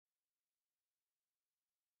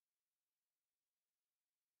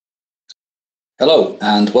Hello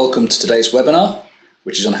and welcome to today's webinar,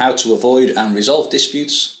 which is on how to avoid and resolve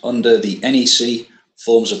disputes under the NEC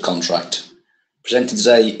forms of contract. Presenting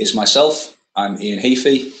today is myself. I'm Ian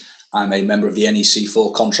Heafy. I'm a member of the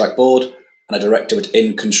NEC4 contract board and a director at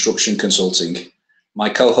In Construction Consulting. My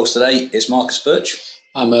co-host today is Marcus Birch.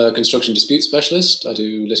 I'm a construction dispute specialist. I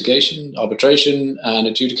do litigation, arbitration and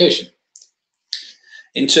adjudication.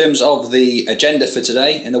 In terms of the agenda for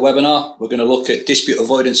today in the webinar, we're going to look at dispute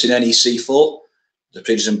avoidance in NEC4, the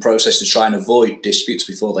procedures and process to try and avoid disputes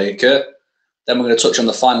before they occur. Then we're going to touch on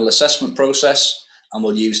the final assessment process, and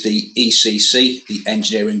we'll use the ECC, the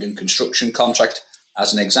engineering and construction contract,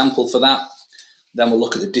 as an example for that. Then we'll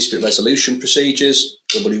look at the dispute resolution procedures,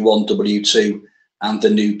 W1, W2, and the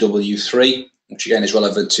new W3, which again is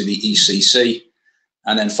relevant to the ECC.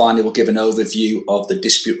 And then finally, we'll give an overview of the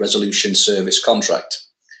dispute resolution service contract.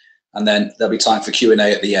 And then there'll be time for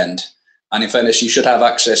Q&A at the end. And in fairness, you should have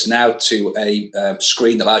access now to a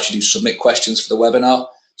screen that allows you to submit questions for the webinar.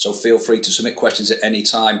 So feel free to submit questions at any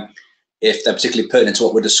time. If they're particularly pertinent to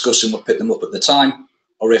what we're discussing, we'll pick them up at the time,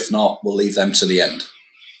 or if not, we'll leave them to the end.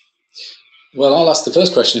 Well, I'll ask the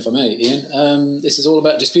first question, if I may, Ian. This is all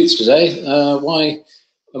about disputes today. Why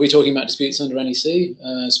are we talking about disputes under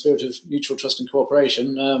NEC? Spirit of mutual trust and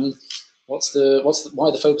cooperation. Why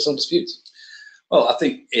the focus on disputes? Well, I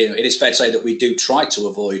think it is fair to say that we do try to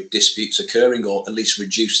avoid disputes occurring, or at least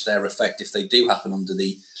reduce their effect if they do happen under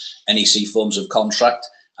the NEC forms of contract.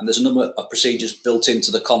 And there's a number of procedures built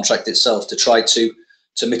into the contract itself to try to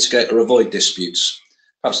mitigate or avoid disputes.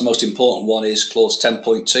 Perhaps the most important one is clause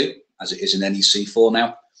 10.2, as it is in NEC4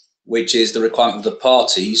 now, which is the requirement of the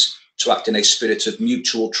parties to act in a spirit of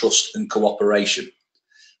mutual trust and cooperation.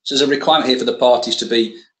 So there's a requirement here for the parties to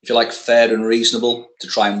be, if you like, fair and reasonable, to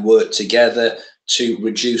try and work together to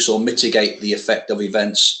reduce or mitigate the effect of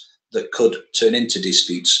events that could turn into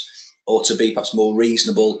disputes, or to be perhaps more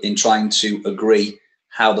reasonable in trying to agree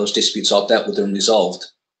how those disputes are dealt with and resolved,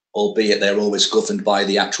 albeit they're always governed by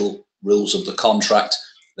the actual rules of the contract.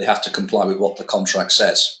 They have to comply with what the contract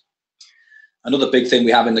says. Another big thing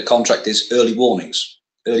we have in the contract is early warnings.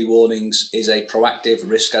 Early warnings is a proactive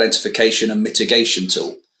risk identification and mitigation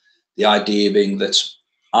tool. The idea being that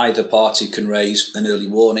either party can raise an early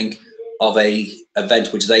warning of an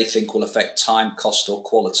event which they think will affect time, cost or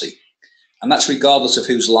quality. And that's regardless of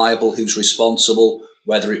who's liable, who's responsible,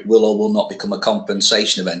 whether it will or will not become a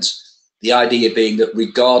compensation event. The idea being that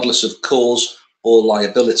regardless of cause or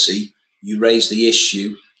liability, you raise the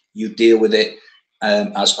issue, you deal with it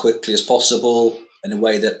as quickly as possible in a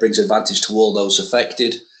way that brings advantage to all those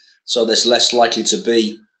affected. So there's less likely to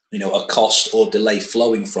be, a cost or delay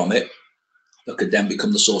flowing from it that could then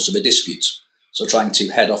become the source of a dispute. So trying to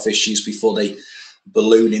head off issues before they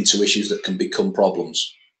balloon into issues that can become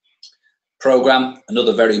problems. Program,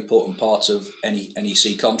 another very important part of any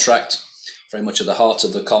NEC contract, very much at the heart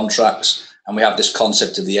of the contracts. And we have this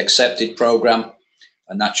concept of the accepted program,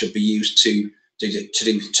 and that should be used to do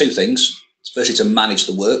two things. Firstly, to manage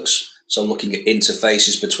the works. So looking at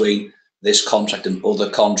interfaces between this contract and other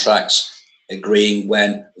contracts, agreeing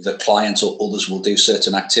when the client or others will do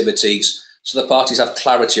certain activities. So the parties have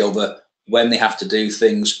clarity over when they have to do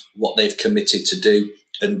things, what they've committed to do,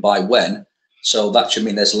 and by when. So that should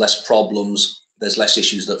mean there's less problems, there's less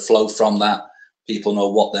issues that flow from that. People know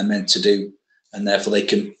what they're meant to do, and therefore they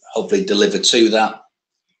can hopefully deliver to that.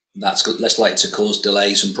 That's less likely to cause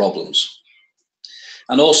delays and problems.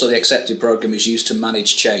 And also the accepted program is used to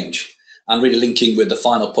manage change. And really linking with the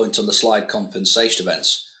final point on the slide, compensation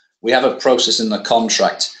events. We have a process in the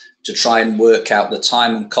contract to try and work out the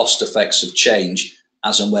time and cost effects of change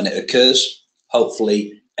as and when it occurs,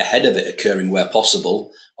 hopefully ahead of it occurring where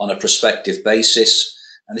possible on a prospective basis.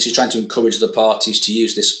 And this is trying to encourage the parties to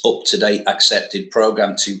use this up-to-date accepted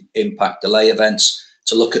program to impact delay events,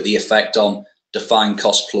 to look at the effect on defined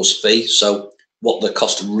cost plus fee. So what the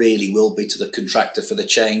cost really will be to the contractor for the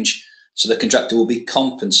change. So the contractor will be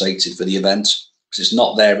compensated for the event because it's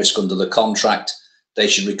not their risk under the contract. They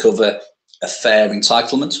should recover a fair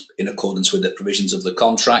entitlement in accordance with the provisions of the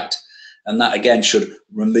contract. And that again should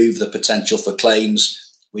remove the potential for claims.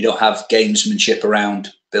 We don't have gamesmanship around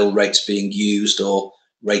bill rates being used or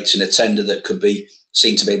rates in a tender that could be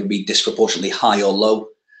seen to maybe be disproportionately high or low.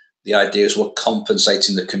 The idea is we're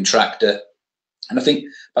compensating the contractor. And I think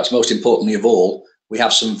perhaps most importantly of all, we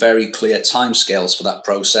have some very clear timescales for that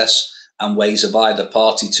process and ways of either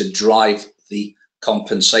party to drive the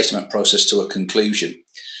compensation process to a conclusion.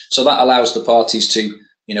 So that allows the parties to,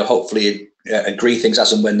 hopefully agree things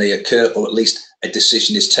as and when they occur, or at least a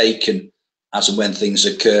decision is taken as and when things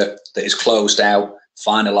occur that is closed out,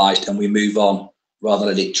 finalized, and we move on rather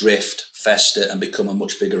than let it drift, fester, and become a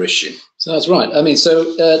much bigger issue. So that's right. I mean,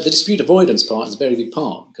 so the dispute avoidance part is a very big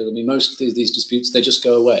part, because I mean, most of these disputes, they just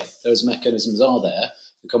go away. Those mechanisms are there,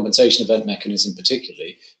 the compensation event mechanism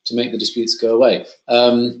particularly, to make the disputes go away.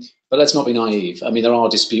 But let's not be naive. I mean, there are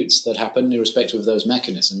disputes that happen irrespective of those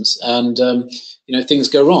mechanisms, and you know, things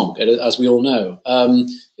go wrong, as we all know.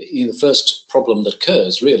 You know, the first problem that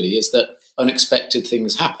occurs really is that unexpected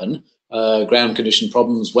things happen. Ground condition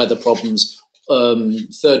problems, weather problems,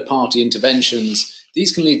 third-party interventions.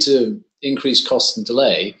 These can lead to increased costs and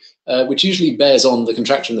delay, which usually bears on the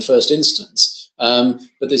contractor in the first instance.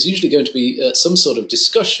 But there's usually going to be some sort of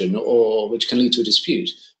discussion, or which can lead to a dispute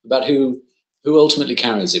about who ultimately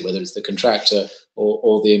carries it, whether it's the contractor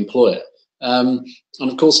or the employer. And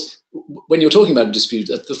of course, when you're talking about a dispute,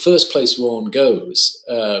 the first place one goes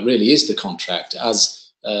really is the contract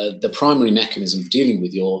as the primary mechanism of dealing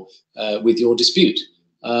with your dispute.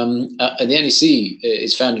 And the NEC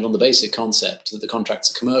is founded on the basic concept that the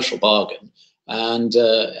contract's a commercial bargain, and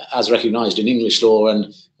as recognised in English law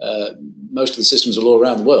and most of the systems of law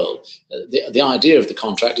around the world, the idea of the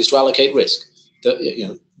contract is to allocate risk. You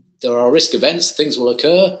know, there are risk events, things will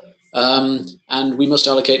occur, and we must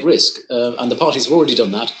allocate risk. And the parties have already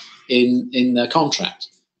done that in their contract.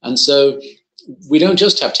 And so we don't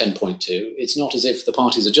just have 10.2. It's not as if the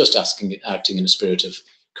parties are just acting in a spirit of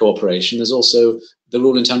cooperation. There's also the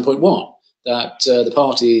rule in 10.1 that the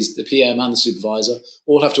parties, the PM and the supervisor,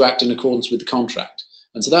 all have to act in accordance with the contract.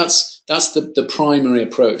 And so that's the primary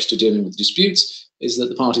approach to dealing with disputes, is that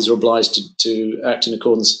the parties are obliged to act in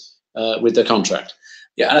accordance with their contract.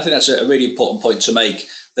 Yeah, and I think that's a really important point to make,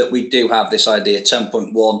 that we do have this idea,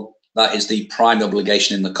 10.1, that is the prime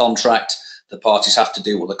obligation in the contract. The parties have to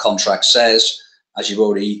do what the contract says. As you've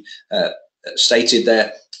already stated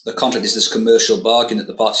there, the contract is this commercial bargain that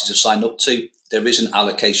the parties have signed up to. There is an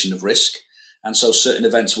allocation of risk, and so certain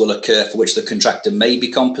events will occur for which the contractor may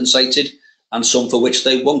be compensated, and some for which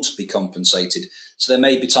they won't be compensated. So there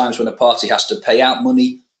may be times when a party has to pay out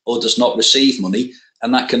money or does not receive money,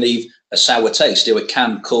 and that can leave a sour taste. It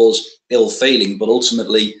can cause ill feeling, but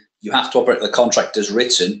ultimately you have to operate the contract as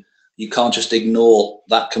written. You can't just ignore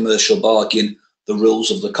that commercial bargain, the rules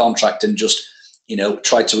of the contract, and just, you know,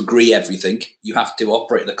 try to agree everything. You have to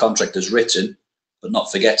operate the contract as written, but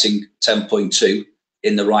not forgetting 10.2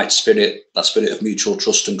 in the right spirit, that spirit of mutual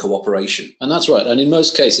trust and cooperation. And that's right. And in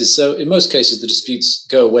most cases, the disputes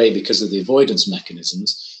go away because of the avoidance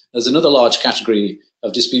mechanisms. There's another large category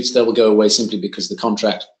of disputes that will go away simply because the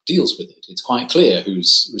contract deals with it. It's quite clear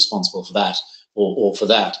who's responsible for that or for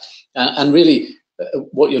that. And really,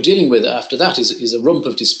 what you're dealing with after that is a rump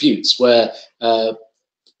of disputes where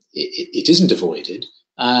it isn't avoided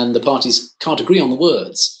and the parties can't agree on the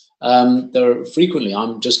words. There are frequently,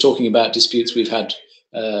 I'm just talking about disputes we've had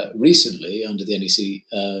recently under the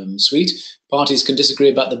NEC suite, parties can disagree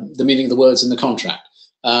about the meaning of the words in the contract.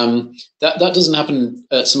 That doesn't happen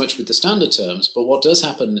so much with the standard terms, but what does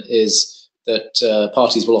happen is that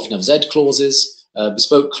parties will often have Z clauses,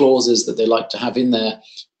 bespoke clauses that they like to have in there.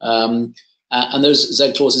 And those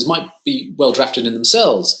Z clauses might be well drafted in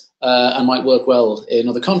themselves and might work well in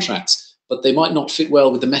other contracts, but they might not fit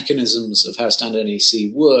well with the mechanisms of how standard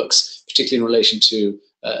NEC works, particularly in relation to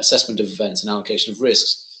assessment of events and allocation of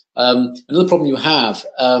risks. Another problem you have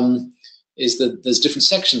is that there's different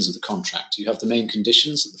sections of the contract. You have the main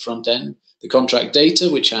conditions at the front end, the contract data,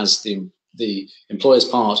 which has the employer's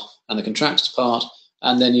part and the contractor's part,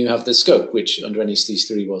 and then you have the scope, which under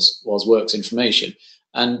NEC3 was works information.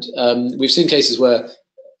 And we've seen cases where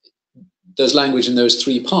there's language in those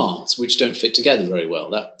three parts which don't fit together very well.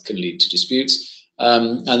 That can lead to disputes.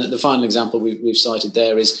 And the final example we've cited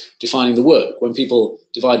there is defining the work. When people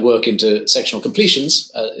divide work into sectional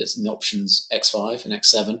completions, it's in the options X5 and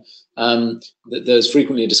X7, there's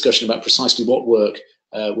frequently a discussion about precisely what work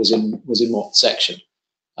was in what section.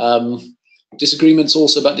 Disagreements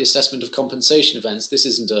also about the assessment of compensation events. This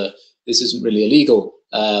isn't really a legal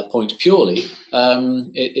point purely.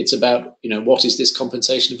 It's about, you know, what is this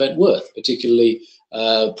compensation event worth, particularly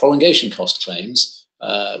prolongation cost claims.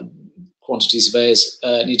 Quantity surveyors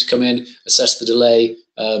need to come in, assess the delay,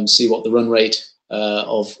 see what the run rate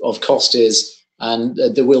of cost is, and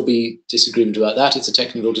there will be disagreement about that. It's a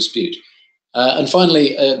technical dispute. And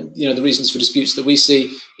finally, you know, the reasons for disputes that we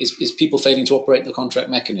see is people failing to operate the contract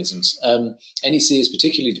mechanisms. NEC is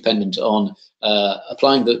particularly dependent on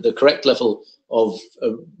applying the correct level of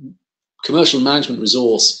commercial management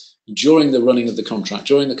resource during the running of the contract,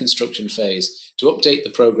 during the construction phase, to update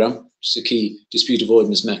the program, which is a key dispute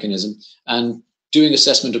avoidance mechanism, and doing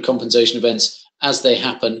assessment of compensation events as they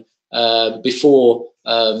happen before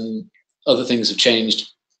other things have changed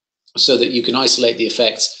so that you can isolate the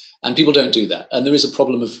effects. And people don't do that. And there is a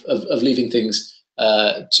problem of leaving things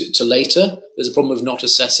to later. There's a problem of not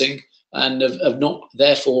assessing and of not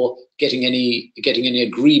therefore getting any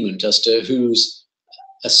agreement as to who's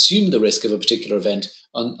assumed the risk of a particular event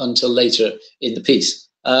until later in the piece.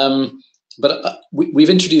 But we've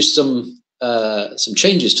introduced some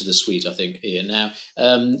changes to the suite, I think, Ian, now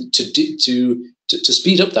to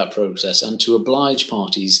speed up that process and to oblige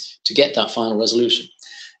parties to get that final resolution.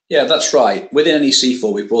 Yeah, that's right. Within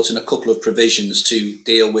NEC4, we brought in a couple of provisions to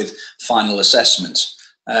deal with final assessment.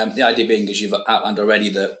 The idea being, as you've outlined already,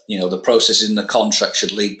 that the processes in the contract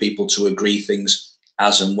should lead people to agree things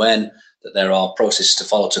as and when, that there are processes to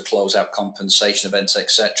follow to close out compensation events,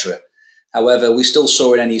 etc. However, we still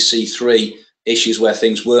saw in NEC3 issues where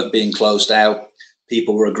things weren't being closed out,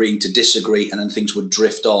 people were agreeing to disagree, and then things would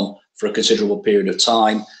drift on for a considerable period of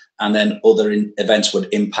time, and then other events would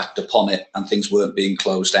impact upon it and things weren't being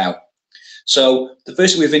closed out. So the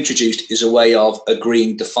first thing we've introduced is a way of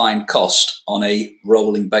agreeing defined cost on a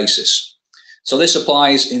rolling basis. So this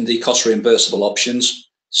applies in the cost reimbursable options,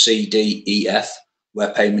 C, D, E, F,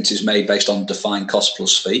 where payment is made based on defined cost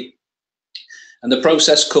plus fee. And the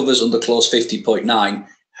process covers under clause 50.9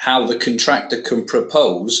 how the contractor can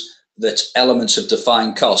propose that elements of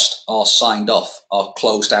defined cost are signed off, are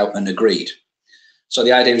closed out and agreed. So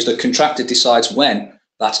the idea is the contractor decides when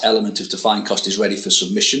that element of defined cost is ready for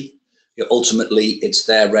submission. Ultimately, it's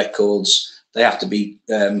their records. They have to be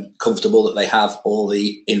comfortable that they have all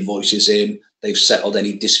the invoices in, they've settled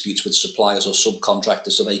any disputes with suppliers or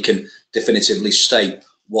subcontractors so they can definitively state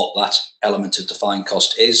what that element of defined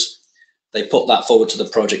cost is. They put that forward to the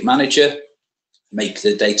project manager, make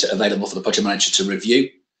the data available for the project manager to review.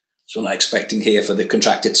 So we're not expecting here for the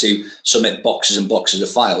contractor to submit boxes and boxes of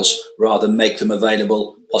files, rather make them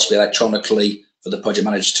available, possibly electronically, for the project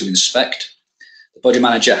manager to inspect. The project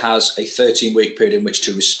manager has a 13-week period in which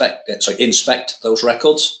to inspect those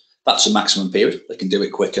records. That's a maximum period. They can do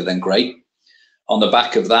it quicker, then great. On the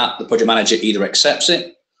back of that, the project manager either accepts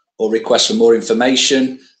it or requests for more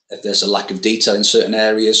information if there's a lack of detail in certain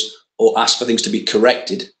areas, or asks for things to be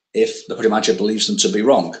corrected if the project manager believes them to be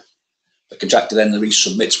wrong. The contractor then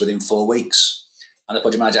resubmits within 4 weeks, and the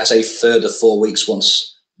project manager has a further 4 weeks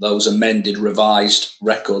once those amended, revised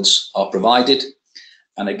records are provided.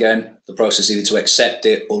 And again, the process is either to accept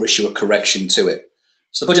it or issue a correction to it.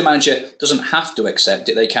 So the project manager doesn't have to accept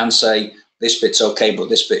it. They can say, this bit's okay, but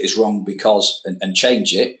this bit is wrong because, and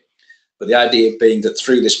change it. But the idea being that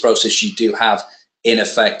through this process, you do have, in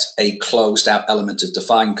effect, a closed out element of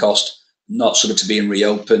defined cost, not sort of to being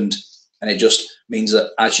reopened. And it just means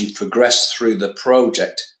that as you progress through the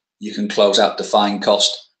project, you can close out defined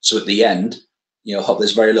cost. So at the end,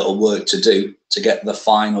 there's very little work to do to get the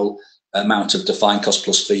final amount of defined cost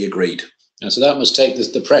plus fee agreed. And so that must take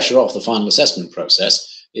the pressure off the final assessment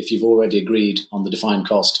process if you've already agreed on the defined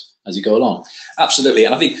cost as you go along. Absolutely.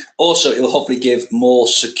 And I think also it will hopefully give more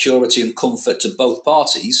security and comfort to both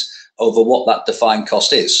parties over what that defined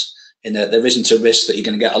cost is. In that there isn't a risk that you're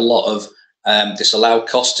going to get a lot of disallowed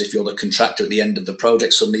costs if you're the contractor at the end of the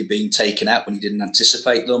project suddenly being taken out when you didn't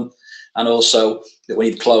anticipate them. And also that when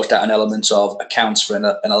you've closed out an element of accounts for an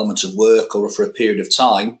element of work or for a period of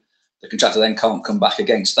time, the contractor then can't come back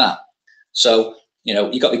against that. So,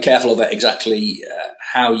 you've got to be careful about exactly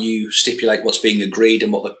how you stipulate what's being agreed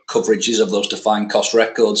and what the coverage is of those defined cost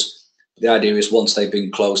records. But the idea is once they've been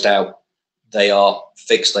closed out, they are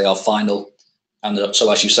fixed, they are final. And so,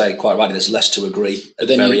 as you say, quite rightly, there's less to agree at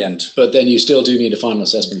the very end. But then you still do need a final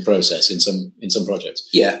assessment process in some projects.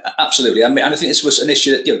 Yeah, absolutely. I mean, and I think this was an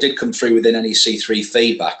issue that did come through within NEC3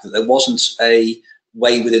 feedback, that there wasn't a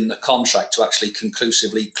way within the contract to actually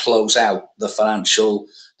conclusively close out the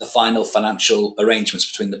final financial arrangements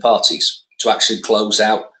between the parties, to actually close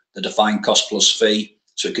out the defined cost plus fee,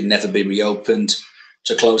 so it could never be reopened,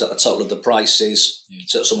 to close out the total of the prices,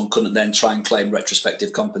 so that someone couldn't then try and claim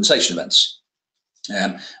retrospective compensation events.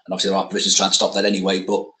 And obviously there are provisions to try and stop that anyway,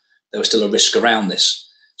 but there was still a risk around this.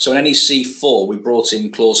 So in NEC4, we brought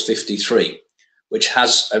in clause 53, which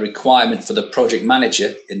has a requirement for the project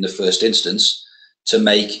manager in the first instance to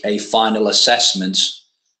make a final assessment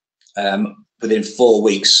within 4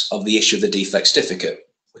 weeks of the issue of the defect certificate,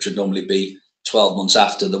 which would normally be 12 months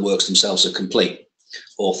after the works themselves are complete,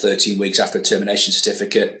 or 13 weeks after a termination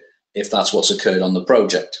certificate, if that's what's occurred on the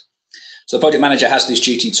project. So the project manager has this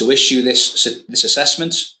duty to issue this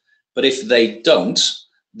assessment, but if they don't,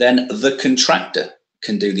 then the contractor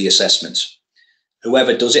can do the assessment.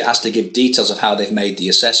 Whoever does it has to give details of how they've made the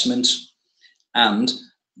assessment, and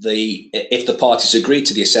if the parties agree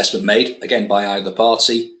to the assessment made, again by either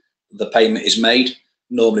party, the payment is made.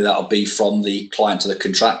 Normally that'll be from the client to the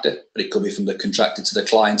contractor, but it could be from the contractor to the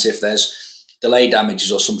client if there's delay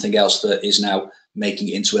damages or something else that is now making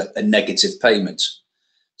it into a negative payment.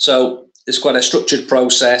 So it's quite a structured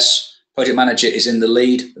process. Project manager is in the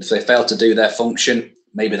lead, but if they fail to do their function,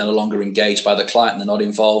 maybe they're no longer engaged by the client and they're not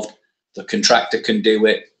involved, the contractor can do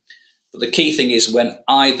it. But the key thing is when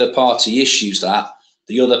either party issues that,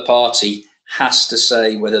 the other party has to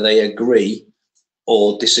say whether they agree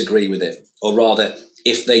or disagree with it. Or rather,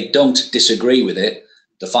 if they don't disagree with it,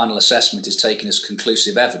 the final assessment is taken as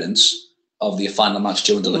conclusive evidence of the final amount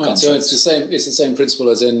due under the contract. So it's the same principle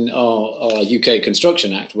as in our UK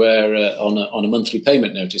Construction Act, where on a monthly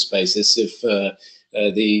payment notice basis, if the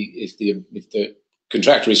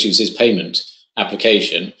contractor issues his payment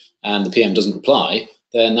application and the PM doesn't reply,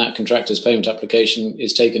 then that contractor's payment application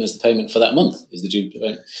is taken as the payment for that month, is the due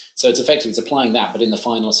payment. So it's effectively applying that, but in the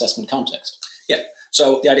final assessment context. Yeah.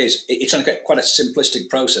 So the idea is it's trying to get quite a simplistic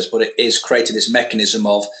process, but it is creating this mechanism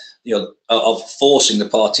of of forcing the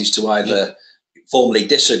parties to either formally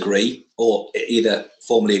disagree or either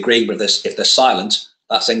formally agree. But if they're silent,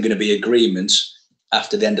 that's then going to be agreement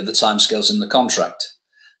after the end of the timescales in the contract.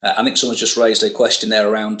 I think someone's just raised a question there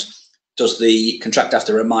around, does the contractor have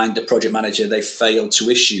to remind the project manager they failed to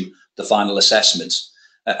issue the final assessment?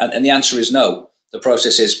 And the answer is no. The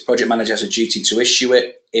process is project manager has a duty to issue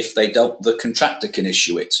it. If they don't, the contractor can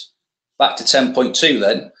issue it. Back to 10.2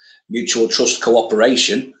 then, mutual trust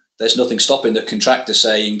cooperation. There's nothing stopping the contractor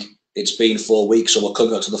saying it's been 4 weeks or we're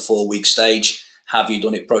coming up to the 4-week stage. Have you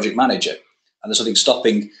done it, project manager? And there's nothing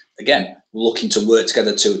stopping, again, looking to work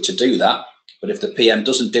together to do that. But if the PM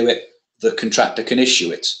doesn't do it, the contractor can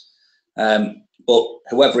issue it. But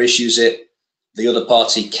whoever issues it, the other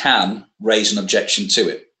party can raise an objection to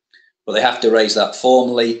it. But they have to raise that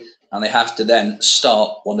formally, and they have to then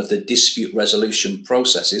start one of the dispute resolution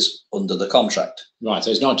processes under the contract. Right.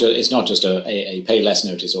 So it's not just a pay less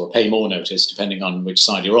notice or a pay more notice, depending on which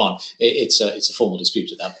side you're on. It's a formal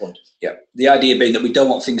dispute at that point. Yeah. The idea being that we don't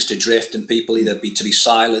want things to drift and people either be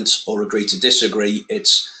silent or agree to disagree.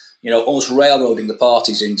 It's almost railroading the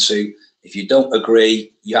parties into, if you don't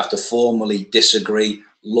agree, you have to formally disagree,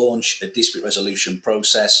 launch a dispute resolution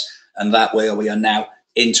process, and that way we are now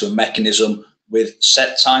into a mechanism with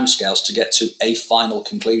set timescales to get to a final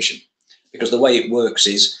conclusion. Because the way it works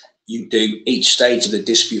is you do each stage of the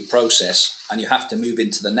dispute process and you have to move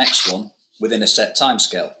into the next one within a set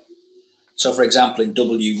timescale. So for example, in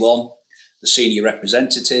W1, the senior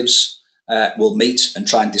representatives will meet and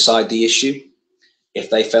try and decide the issue. If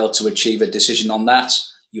they fail to achieve a decision on that,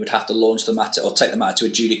 you would have to launch the matter or take the matter to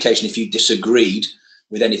adjudication if you disagreed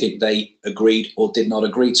with anything they agreed or did not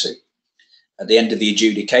agree to. At the end of the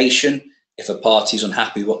adjudication, if a party is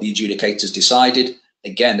unhappy with what the adjudicators decided,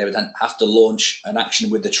 again, they would then have to launch an action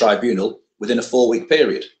with the tribunal within a 4-week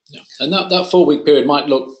period. Yeah. And that 4-week period might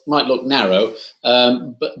look narrow,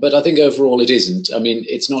 but I think overall it isn't. I mean,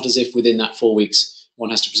 it's not as if within that 4 weeks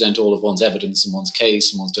one has to present all of one's evidence and one's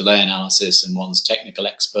case and one's delay analysis and one's technical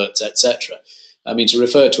experts, etc. I mean, to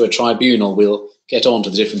refer to a tribunal, we'll get on to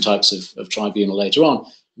the different types of tribunal later on,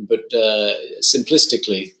 but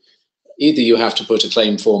simplistically, either you have to put a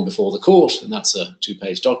claim form before the court, and that's a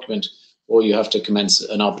 2-page document, or you have to commence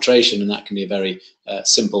an arbitration, and that can be a very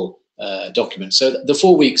simple document. So the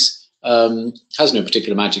 4 weeks has no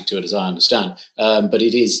particular magic to it, as I understand, but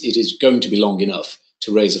it is going to be long enough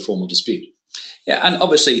to raise a formal dispute. Yeah, and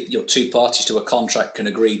obviously, two parties to a contract can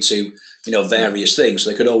agree to, various things.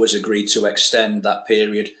 They could always agree to extend that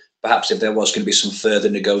period. Perhaps if there was going to be some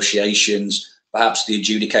further negotiations, perhaps the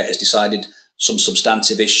adjudicator has decided some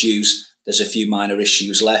substantive issues, there's a few minor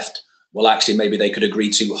issues left. Well, actually, maybe they could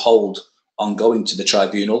agree to hold on going to the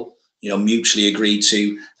tribunal, mutually agree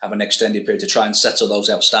to have an extended period to try and settle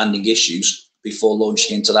those outstanding issues before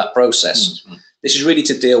launching into that process. Mm-hmm. This is really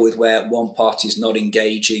to deal with where one party is not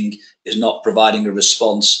engaging, is not providing a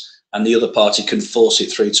response, and the other party can force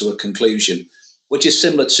it through to a conclusion, which is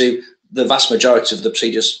similar to the vast majority of the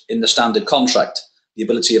procedures in the standard contract, the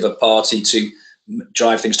ability of a party to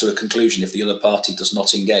drive things to a conclusion if the other party does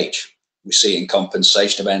not engage. We see it in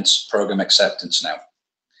compensation events, program acceptance now.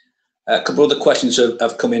 A couple of other questions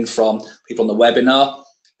have come in from people on the webinar.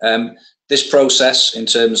 This process, in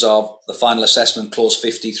terms of the final assessment clause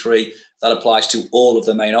 53, that applies to all of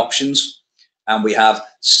the main options, and we have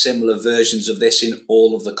similar versions of this in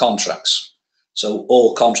all of the contracts. So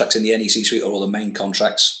all contracts in the NEC suite, or all the main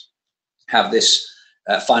contracts, have this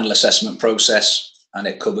final assessment process, and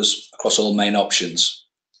it covers across all main options.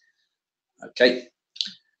 Okay.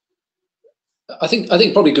 I think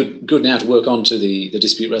probably good now to work on to the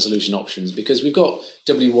dispute resolution options, because we've got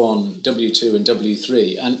W1, W2, and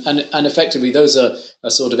W3, and effectively those are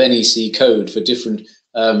a sort of NEC code for different.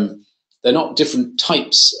 They're not different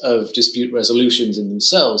types of dispute resolutions in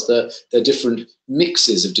themselves. They're different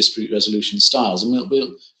mixes of dispute resolution styles, and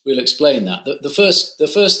we'll explain that. The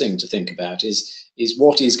first thing to think about is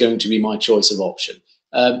what is going to be my choice of option.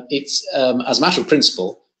 It's as a matter of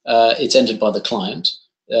principle, it's entered by the client.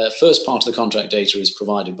 First part of the contract data is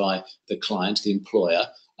provided by the client, the employer,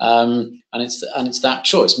 and it's that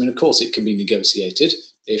choice. I mean, of course, it can be negotiated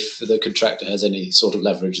if the contractor has any sort of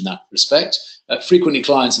leverage in that respect. Frequently,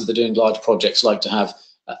 clients that are doing large projects like to have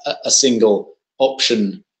a single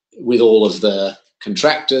option with all of the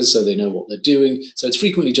contractors, so they know what they're doing. So it's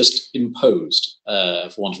frequently just imposed,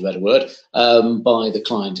 for want of a better word, by the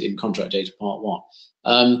client in contract data part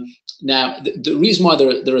 1. Now, the reason why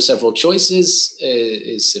there are several choices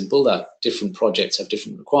is simple, that different projects have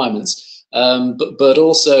different requirements, but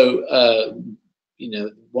also,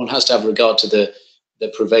 one has to have regard to the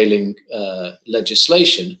prevailing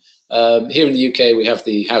legislation. Here in the UK, we have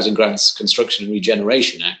the Housing Grants Construction and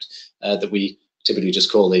Regeneration Act that we typically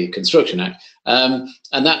just call the Construction Act,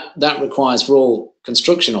 and that requires for all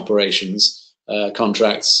construction operations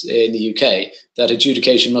contracts in the UK that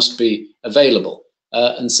adjudication must be available.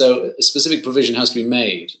 And so a specific provision has to be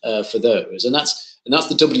made for those, and that's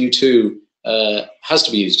the W2 has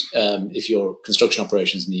to be used if you're construction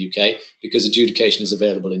operations in the UK, because adjudication is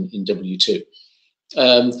available in W2.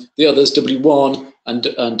 The others, W1 and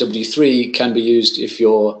W3, can be used if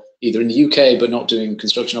you're either in the UK but not doing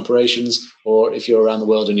construction operations, or if you're around the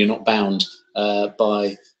world and you're not bound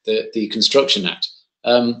by the Construction Act.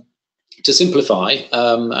 To simplify,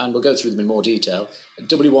 and we'll go through them in more detail,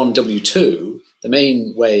 W1, W2, the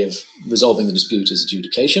main way of resolving the dispute is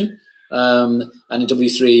adjudication. And in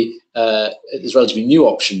W3, there's a relatively new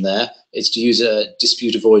option there. It's to use a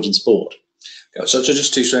Dispute Avoidance Board. So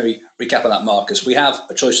just to maybe recap on that, Marcus, we have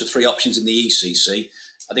a choice of 3 options in the ECC.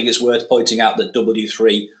 I think it's worth pointing out that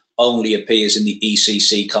W3 only appears in the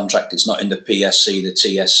ECC contract. It's not in the PSC, the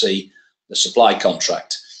TSC, the supply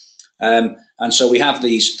contract. And so we have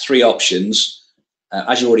these 3 options.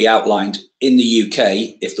 As you already outlined, in the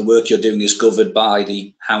UK, if the work you're doing is governed by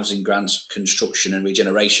the Housing Grants Construction and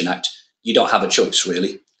Regeneration Act, you don't have a choice,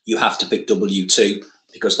 really. You have to pick W2,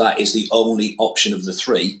 because that is the only option of the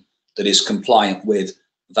 3 that is compliant with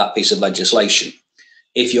that piece of legislation.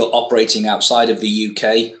 If you're operating outside of the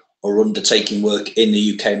UK or undertaking work in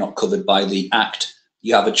the UK not covered by the Act,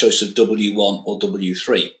 you have a choice of W1 or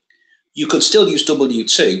W3. You could still use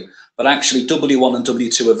W2, but actually W1 and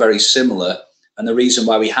W2 are very similar. And the reason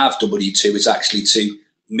why we have W2 is actually to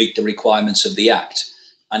meet the requirements of the Act.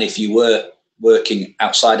 And if you were working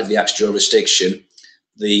outside of the Act's jurisdiction,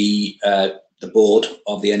 the board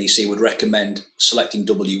of the NEC would recommend selecting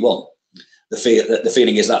W1. The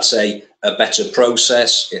feeling is that's a better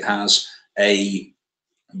process. It has a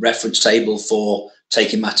reference table for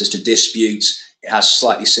taking matters to disputes. It has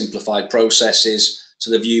slightly simplified processes. So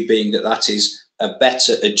the view being that that is a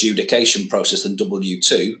better adjudication process than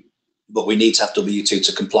W2, but we need to have W2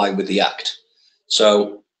 to comply with the Act.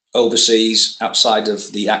 So overseas, outside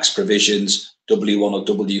of the Act's provisions, W1 or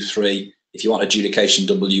W3. If you want adjudication,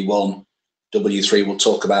 W1, W3 we'll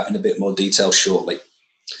talk about in a bit more detail shortly.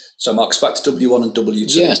 So Marcus, back to W1 and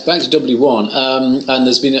W2. Yes, back to W1. And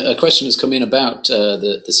there's been a question that's come in about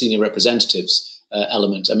the senior representatives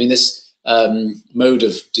element. I mean, this mode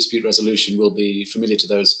of dispute resolution will be familiar to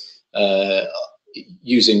those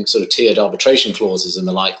using sort of tiered arbitration clauses and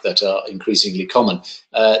the like that are increasingly common.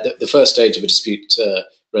 The first stage of a dispute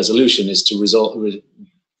resolution is to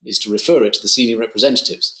refer it to the senior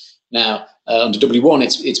representatives. Now, under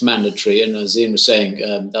W1, it's mandatory, and as Ian was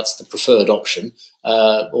saying, that's the preferred option.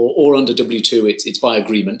 Or under W2, it's by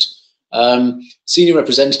agreement. Senior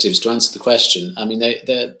representatives, to answer the question, I mean,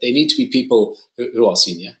 they need to be people who are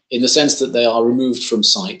senior, in the sense that they are removed from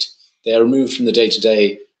site. They are removed from the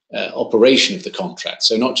day-to-day operation of the contract.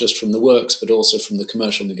 So not just from the works, but also from the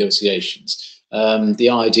commercial negotiations. The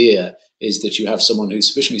idea is that you have someone who's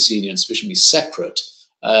sufficiently senior and sufficiently separate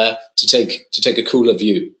to take a cooler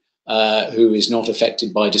view, who is not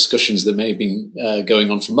affected by discussions that may have been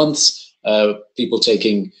going on for months, people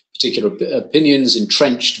taking particular opinions,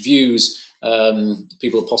 entrenched views,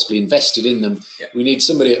 people are possibly invested in them. Yeah. We need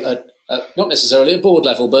somebody at not necessarily at board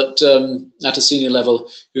level, but at a senior level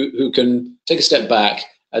who can take a step back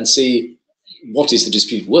and see what is the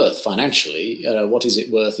dispute worth financially, what is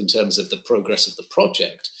it worth in terms of the progress of the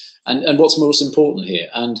project, and what's most important here.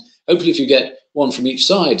 And hopefully if you get one from each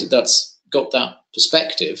side that's got that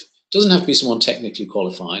perspective, Doesn't have to be someone technically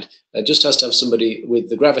qualified. Just has to have somebody with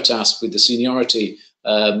the gravitas, with the seniority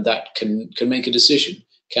that can make a decision,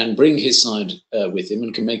 can bring his side with him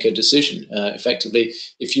and can make a decision. Effectively,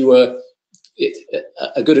 if you were,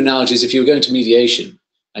 a good analogy is if you were going to mediation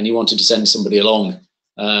and you wanted to send somebody along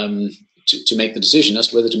to make the decision as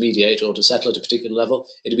to whether to mediate or to settle at a particular level,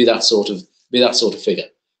 it'd be that sort of figure.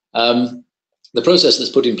 The process that's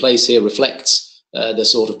put in place here reflects the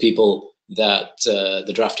sort of people that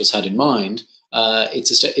the drafters had in mind.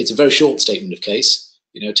 It's a very short statement of case,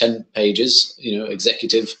 10 pages,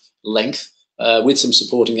 executive length, with some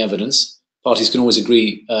supporting evidence. Parties can always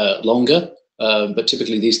agree longer, but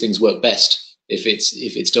typically these things work best if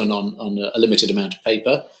it's done on a limited amount of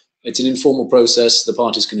paper. It's an informal process. The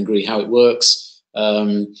parties can agree how it works.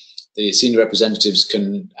 The senior representatives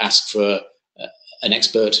can ask for an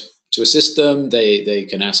expert to assist them. They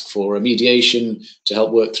can ask for a mediation to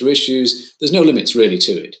help work through issues. There's no limits really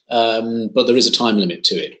to it, but there is a time limit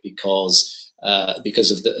to it because of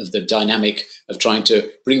the dynamic of trying to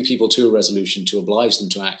bring people to a resolution, to oblige them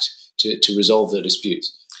to act, to resolve their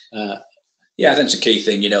disputes. Yeah, I think it's a key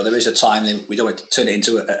thing. There is a time limit. We don't want to turn it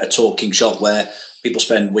into a talking shop where people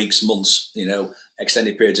spend weeks, months,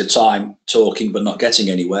 extended periods of time talking but not getting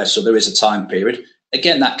anywhere. So there is a time period.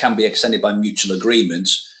 Again, that can be extended by mutual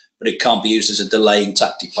agreements, but it can't be used as a delaying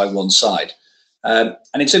tactic by one side. And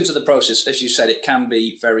in terms of the process, as you said, it can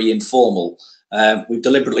be very informal. We've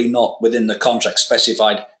deliberately not within the contract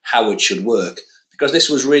specified how it should work, because this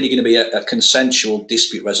was really going to be a consensual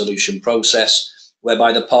dispute resolution process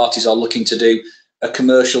whereby the parties are looking to do a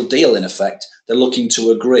commercial deal in effect. They're looking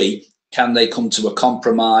to agree, can they come to a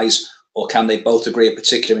compromise, or can they both agree a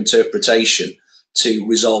particular interpretation to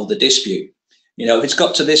resolve the dispute? If it's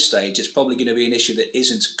got to this stage, it's probably going to be an issue that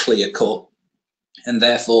isn't clear cut, and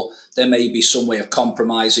therefore there may be some way of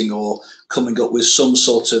compromising or coming up with some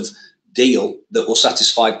sort of deal that will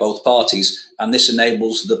satisfy both parties, and this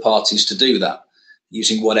enables the parties to do that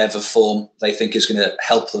using whatever form they think is going to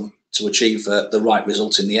help them to achieve the right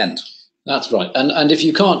result in the end. That's right. And if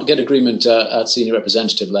you can't get agreement at senior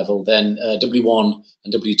representative level, then W1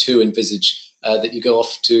 and W2 envisage that you go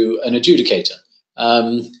off to an adjudicator.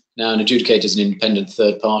 Now, an adjudicator is an independent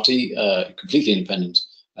third party, completely independent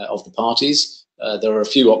of the parties. There are a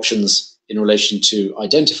few options in relation to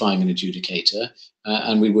identifying an adjudicator,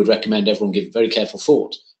 and we would recommend everyone give very careful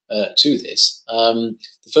thought to this. The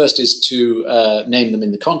first is to name them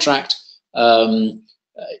in the contract,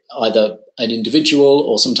 either an individual,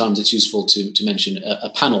 or sometimes it's useful to mention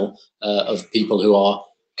a panel of people who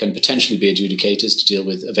can potentially be adjudicators to deal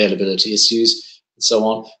with availability issues and so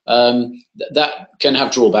on. That can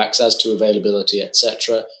have drawbacks as to availability,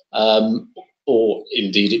 etc. Or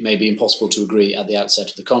indeed it may be impossible to agree at the outset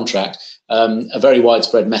of the contract. A very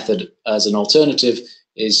widespread method as an alternative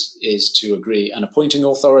is to agree an appointing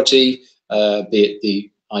authority, be it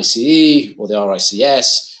the ICE or the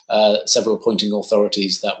RICS, several appointing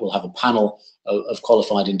authorities that will have a panel of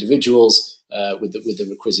qualified individuals with the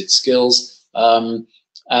requisite skills.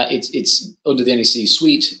 It's under the NEC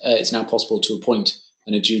suite. It's now possible to appoint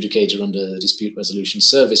an adjudicator under the Dispute Resolution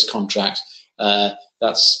Service contract.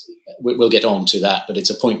 We'll get on to that, but it's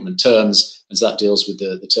appointment terms, and so that deals with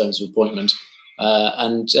the terms of appointment.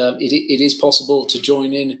 It is possible to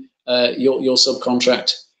join in your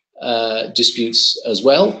subcontract disputes as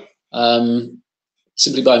well,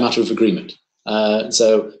 simply by a matter of agreement.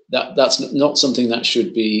 So that's not something that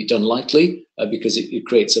should be done lightly, because it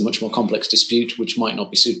creates a much more complex dispute which might not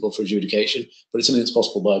be suitable for adjudication, but it's something that's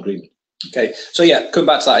possible by agreement. Okay, so yeah, come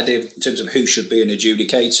back to that idea in terms of who should be an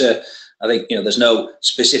adjudicator. I think there's no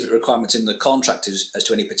specific requirement in the contract as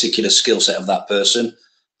to any particular skill set of that person.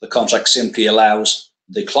 The contract simply allows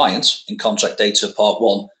the client in contract data part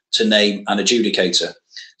 1 to name an adjudicator.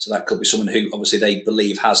 So that could be someone who obviously they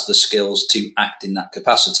believe has the skills to act in that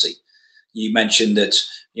capacity. You mentioned that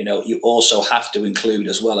you also have to include,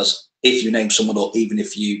 as well as if you name someone, or even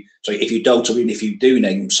if you don't, or even if you do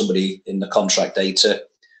name somebody in the contract data,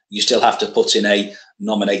 you still have to put in a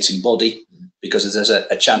nominating body, because there's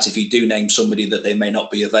a chance if you do name somebody that they may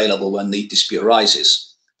not be available when the dispute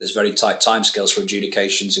arises. There's very tight timescales for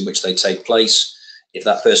adjudications in which they take place. If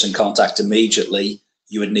that person can't act immediately,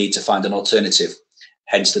 you would need to find an alternative,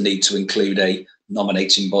 hence the need to include a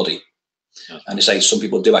nominating body. And to say some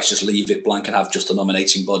people do actually just leave it blank and have just a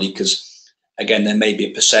nominating body, because again, there may be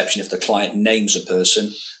a perception if the client names a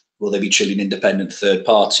person, will they be truly an independent third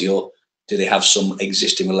party, or do they have some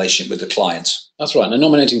existing relationship with the client? That's right. And a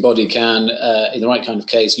nominating body can, in the right kind of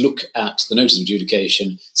case, look at the notice of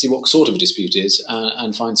adjudication, see what sort of a dispute is,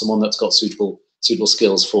 and find someone that's got suitable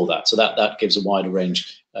skills for that. So that gives a wider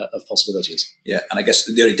range of possibilities. Yeah, and I guess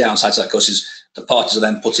the only downside to that, of course, is the parties are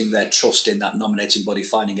then putting their trust in that nominating body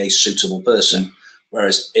finding a suitable person.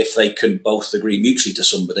 Whereas if they can both agree mutually to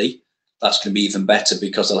somebody, that's going to be even better,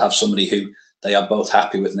 because they'll have somebody who they are both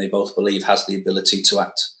happy with and they both believe has the ability to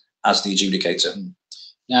act as the adjudicator.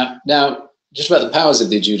 Now, just about the powers of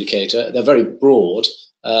the adjudicator, they're very broad.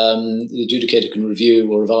 The adjudicator can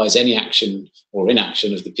review or revise any action or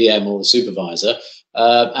inaction of the PM or the supervisor,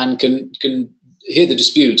 and can hear the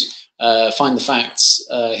dispute, find the facts,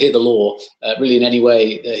 hear the law, really in any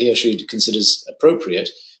way he or she considers appropriate.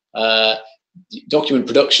 Document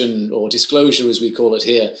production, or disclosure as we call it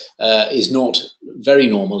here, is not very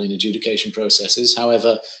normal in adjudication processes.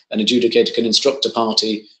 However, an adjudicator can instruct a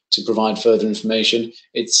party to provide further information.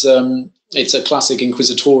 It's a classic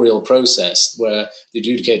inquisitorial process where the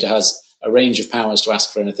adjudicator has a range of powers to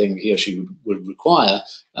ask for anything he or she would require,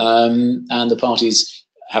 and the parties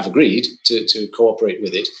have agreed to cooperate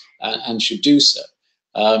with it and should do so.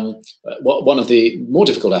 One of the more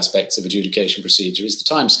difficult aspects of adjudication procedure is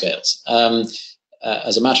the timescales.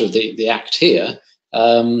 As a matter of the Act here,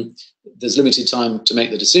 there's limited time to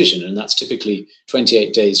make the decision, and that's typically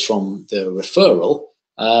 28 days from the referral.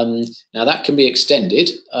 Now that can be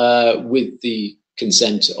extended with the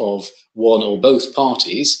consent of one or both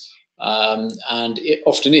parties, and it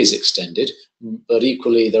often is extended, but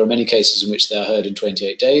equally there are many cases in which they are heard in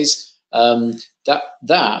 28 days.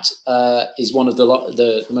 That is one of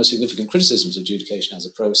the most significant criticisms of adjudication as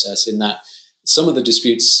a process, in that some of the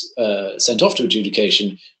disputes sent off to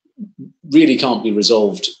adjudication really can't be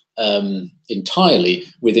resolved entirely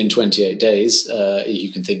within 28 days.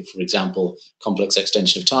 You can think, for example, complex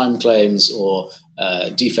extension of time claims, or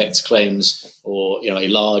defects claims, or a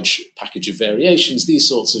large package of variations. These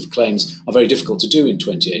sorts of claims are very difficult to do in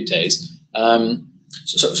 28 days.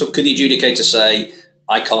 So could the adjudicator say,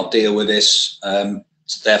 I can't deal with this,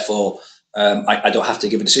 therefore I don't have to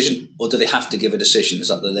give a decision? Or do they have to give a decision? Is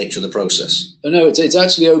that the nature of the process? No, it's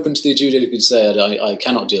actually open to the adjudicator to say, I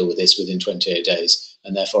cannot deal with this within 28 days,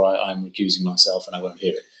 and therefore I'm recusing myself and I won't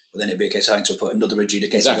hear it. But then it'd be a case of having to put another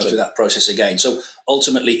adjudicator to go through that process again. So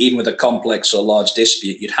ultimately, even with a complex or large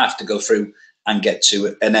dispute, you'd have to go through and get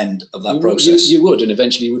to an end of that process. You would, and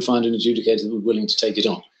eventually you would find an adjudicator that would be willing to take it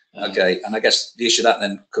on. Okay, and I guess the issue of that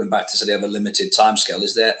then, coming back to say, have a limited timescale,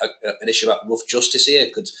 is there an issue about rough justice here?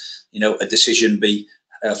 Could a decision be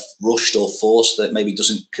rushed or forced that maybe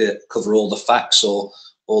doesn't cover all the facts or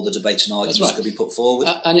all the debates and arguments could be put forward?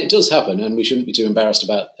 And it does happen, and we shouldn't be too embarrassed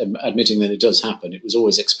about admitting that it does happen. It was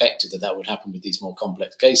always expected that would happen with these more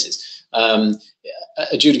complex cases.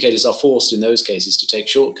 Adjudicators are forced in those cases to take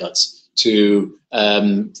shortcuts, to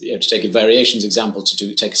take a variations example,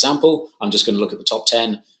 to take a sample. I'm just going to look at the top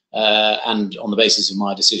 10. And on the basis of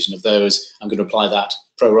my decision of those, I'm going to apply that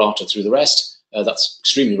pro rata through the rest. That's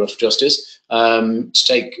extremely rough justice. To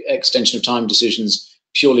take extension of time decisions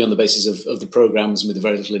purely on the basis of the programs with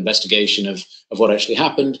very little investigation of what actually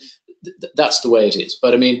happened, that's the way it is.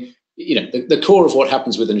 But I mean, the core of what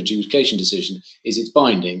happens with an adjudication decision is it's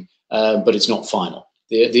binding, but it's not final.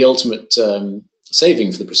 The ultimate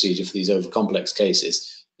saving for the procedure for these over complex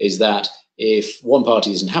cases is that if one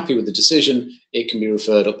party isn't happy with the decision, it can be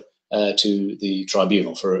referred up to the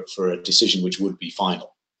tribunal for a decision which would be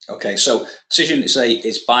final. Okay, so decision, say,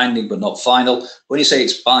 is binding but not final. When you say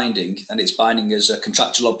it's binding, and it's binding as a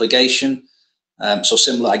contractual obligation, so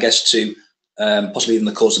similar, I guess, to possibly even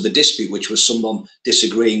the cause of the dispute, which was someone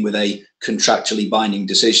disagreeing with a contractually binding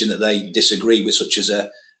decision that they disagree with, such as a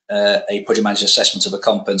project manager assessment of a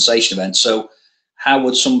compensation event. So how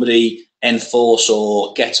would somebody enforce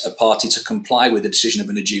or get a party to comply with the decision of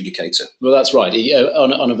an adjudicator? Well, that's right.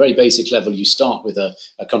 On a very basic level, you start with a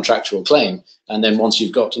contractual claim, and then once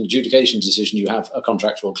you've got an adjudication decision, you have a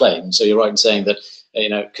contractual claim. So you're right in saying that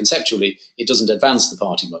conceptually it doesn't advance the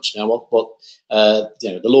party much. Now,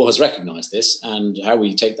 the law has recognised this, and how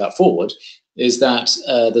we take that forward is that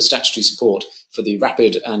the statutory support for the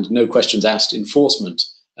rapid and no questions asked enforcement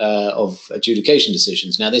of adjudication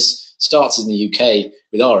decisions. Now, this starts in the UK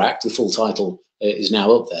with our Act. The full title is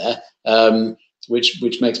now up there,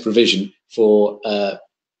 which makes provision for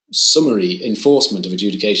summary enforcement of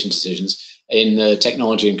adjudication decisions in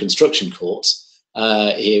technology and construction courts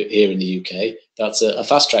here in the UK. That's a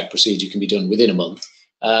fast-track procedure, can be done within a month.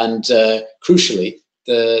 And crucially,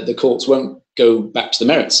 the courts won't go back to the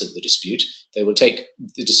merits of the dispute. They will take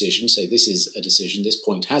the decision, say this is a decision, this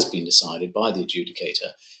point has been decided by the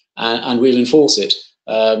adjudicator, and we'll enforce it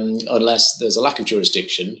unless there's a lack of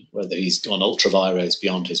jurisdiction, whether he's gone ultra vires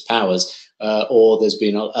beyond his powers, or there's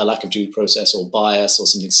been a lack of due process or bias or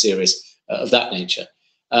something serious of that nature.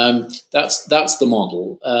 That's the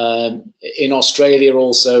model. In Australia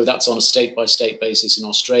also, that's on a state-by-state basis in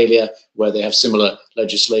Australia, where they have similar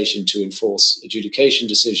legislation to enforce adjudication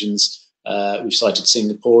decisions. We've cited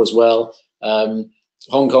Singapore as well.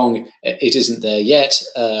 Hong Kong, it isn't there yet.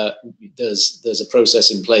 There's a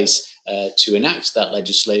process in place to enact that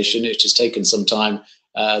legislation. It has taken some time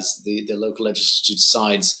as the local legislature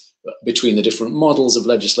decides between the different models of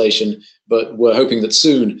legislation, but we're hoping that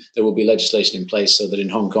soon there will be legislation in place so that in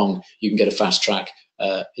Hong Kong you can get a fast track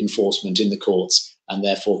enforcement in the courts and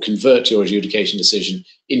therefore convert your adjudication decision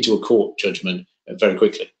into a court judgment very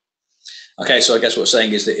quickly. Okay, so I guess what we're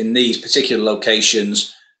saying is that in these particular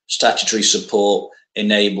locations, statutory support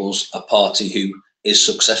enables a party who is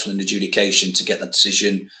successful in adjudication to get that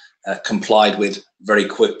decision complied with very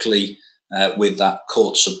quickly with that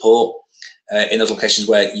court support. In those locations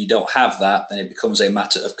where you don't have that, then it becomes a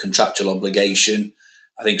matter of contractual obligation.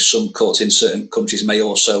 I think some courts in certain countries may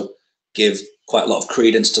also give quite a lot of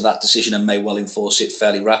credence to that decision and may well enforce it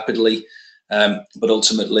fairly rapidly. But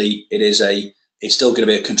ultimately, it's still going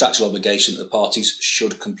to be a contractual obligation that the parties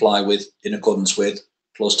should comply with in accordance with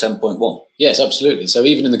clause 10.1. Yes, absolutely. So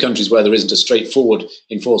even in the countries where there isn't a straightforward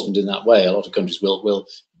enforcement in that way, a lot of countries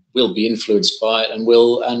will be influenced by it and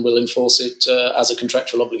will enforce it as a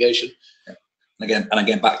contractual obligation. And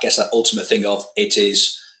again, back, I guess that ultimate thing of it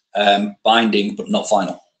is binding but not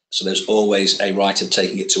final. So there's always a right of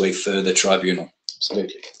taking it to a further tribunal.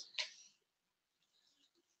 Absolutely.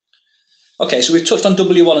 Okay, so we've touched on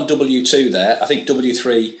W1 and W2 there. I think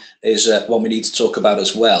W3 is one we need to talk about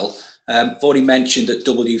as well. I've already mentioned that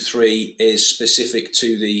W3 is specific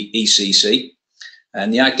to the ECC.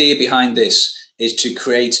 And the idea behind this is to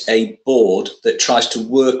create a board that tries to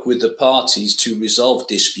work with the parties to resolve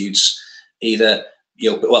disputes, either,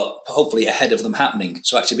 hopefully ahead of them happening.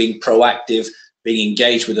 So actually being proactive, being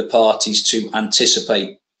engaged with the parties to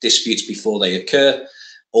anticipate disputes before they occur,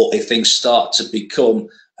 or if things start to become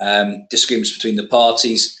disagreements between the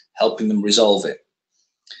parties, helping them resolve it.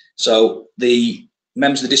 So the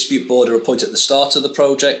members of the dispute board are appointed at the start of the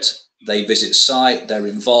project. They visit site, they're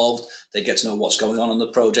involved, they get to know what's going on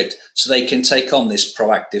the project, so they can take on this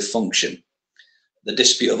proactive function. The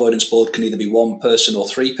dispute avoidance board can either be one person or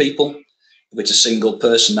three people. If it's a single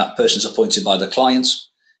person, that person is appointed by the client.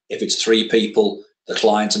 If it's three people, the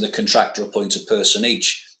client and the contractor appoint a person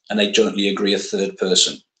each, and they jointly agree a third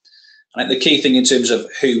person. And the key thing in terms of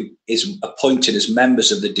who is appointed as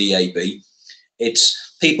members of the DAB,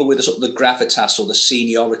 it's people with the sort of the gravitas or the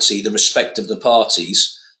seniority, the respect of the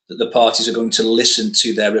parties, that the parties are going to listen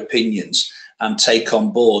to their opinions and take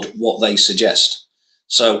on board what they suggest.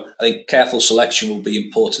 So I think careful selection will be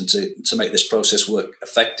important to make this process work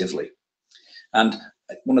effectively. And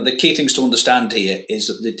one of the key things to understand here is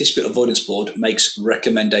that the Dispute Avoidance Board makes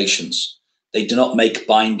recommendations. They do not make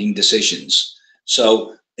binding decisions.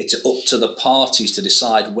 So it's up to the parties to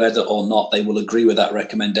decide whether or not they will agree with that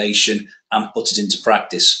recommendation and put it into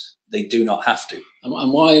practice. They do not have to.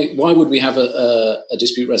 And why would we have a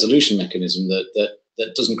dispute resolution mechanism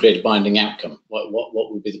that doesn't create a binding outcome?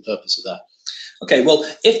 What would be the purpose of that? Okay, well,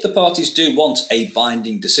 if the parties do want a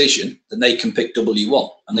binding decision, then they can pick W1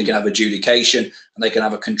 and they can have adjudication and they can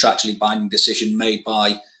have a contractually binding decision made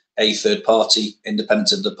by a third party,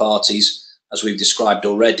 independent of the parties, as we've described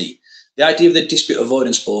already. The idea of the Dispute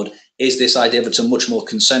Avoidance Board is this idea that it's a much more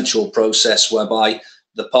consensual process whereby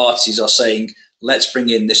the parties are saying, let's bring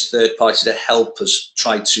in this third party to help us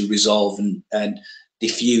try to resolve and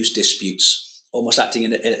diffuse disputes, almost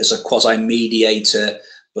acting as a quasi-mediator,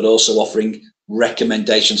 but also offering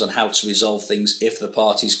recommendations on how to resolve things if the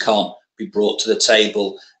parties can't be brought to the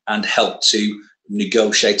table and help to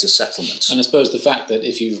negotiate a settlement. And I suppose the fact that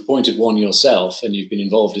if you've appointed one yourself and you've been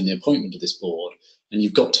involved in the appointment of this board and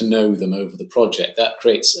you've got to know them over the project, that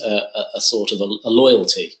creates a sort of a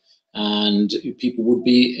loyalty, and people would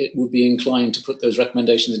be inclined to put those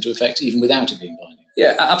recommendations into effect even without it being binding.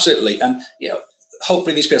 Yeah, absolutely. And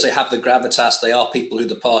hopefully these people, they have the gravitas, they are people who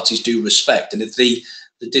the parties do respect. And if the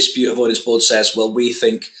Dispute Avoidance Board says, well, we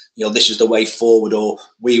think this is the way forward, or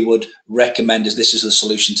we would recommend as this is the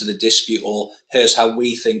solution to the dispute, or here's how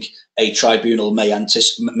we think a tribunal may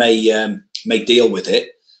deal with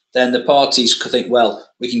it, then the parties could think, well,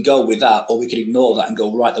 we can go with that, or we can ignore that and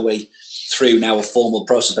go right the way through now a formal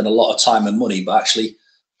process, spend a lot of time and money, but actually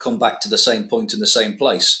come back to the same point in the same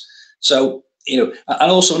place. So, and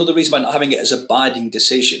also another reason by not having it as a binding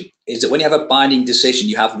decision is that when you have a binding decision,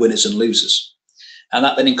 you have winners and losers. And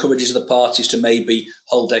that then encourages the parties to maybe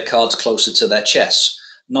hold their cards closer to their chests,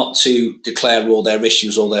 not to declare all their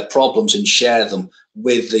issues or their problems and share them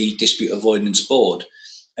with the Dispute Avoidance Board.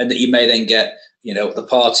 And that you may then get, the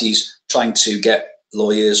parties trying to get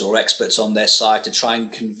lawyers or experts on their side to try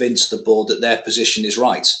and convince the board that their position is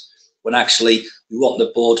right, when actually we want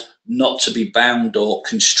the board not to be bound or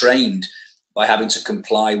constrained by having to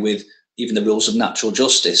comply with even the rules of natural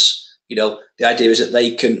justice. You know, the idea is that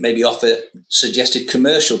they can maybe offer suggested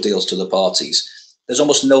commercial deals to the parties. There's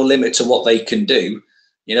almost no limit to what they can do.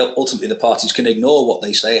 You know, ultimately the parties can ignore what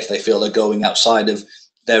they say if they feel they're going outside of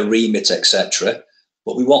their remit, etc.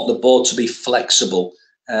 But we want the board to be flexible,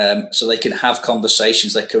 so they can have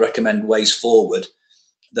conversations, they can recommend ways forward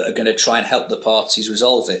that are going to try and help the parties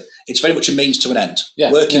resolve it. It's very much a means to an end,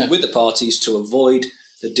 working with the parties to avoid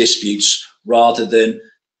the disputes rather than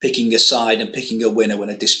picking a side and picking a winner when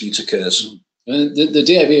a dispute occurs. The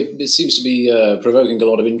DAB, it seems to be provoking a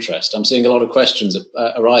lot of interest. I'm seeing a lot of questions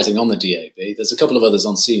arising on the DAB. There's a couple of others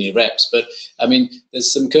on senior reps, but I mean,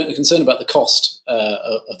 there's some concern about the cost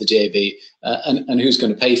of the DAB and who's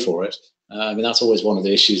going to pay for it. I mean, that's always one of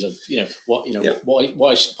the issues of,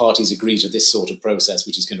 why should parties agree to this sort of process,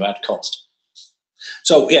 which is going to add cost?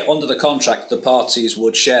 So, yeah, under the contract, the parties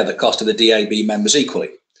would share the cost of the DAB members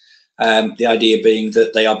equally. The idea being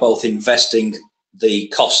that they are both investing the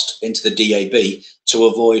cost into the DAB to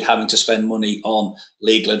avoid having to spend money on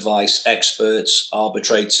legal advice, experts,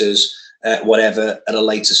 arbitrators, whatever, at a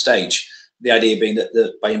later stage. The idea being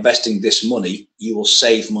that by investing this money, you will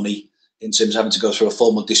save money in terms of having to go through a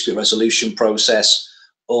formal dispute resolution process.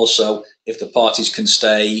 Also, if the parties can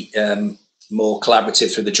stay more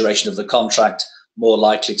collaborative through the duration of the contract, more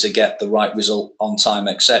likely to get the right result on time,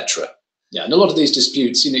 etc. Yeah, and a lot of these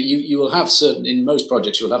disputes, you will have certain, in most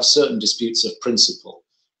projects, you'll have certain disputes of principle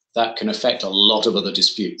that can affect a lot of other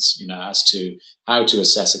disputes, as to how to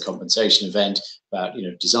assess a compensation event, about,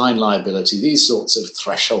 design liability, these sorts of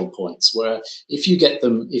threshold points where if you get a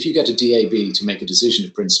DAB to make a decision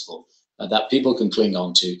of principle that people can cling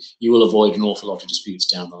on to, you will avoid an awful lot of disputes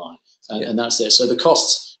down the line. And that's there. So the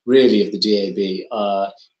costs really of the DAB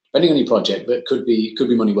are, depending on your project, but could be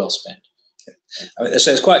money well spent. I mean,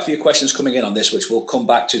 there's quite a few questions coming in on this, which we'll come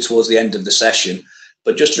back to towards the end of the session,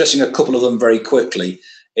 but just addressing a couple of them very quickly.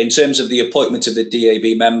 In terms of the appointment of the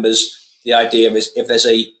DAB members, the idea is if there's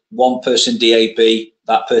a one-person DAB,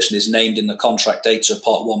 that person is named in the contract data of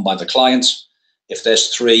Part 1 by the client. If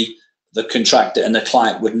there's 3, the contractor and the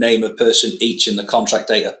client would name a person each in the contract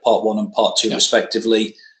data Part 1 and Part 2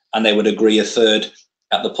 respectively, and they would agree a third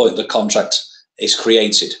at the point the contract is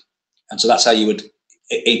created. And so that's how you would,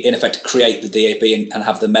 in effect, create the DAB and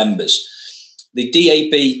have the members. The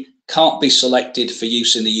DAB can't be selected for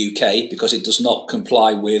use in the UK because it does not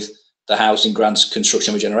comply with the Housing Grants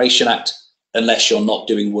Construction Regeneration Act unless you're not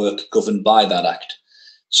doing work governed by that act.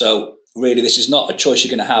 So really, this is not a choice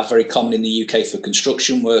you're going to have very common in the UK for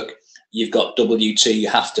construction work. You've got W2, you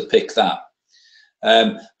have to pick that.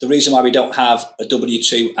 The reason why we don't have a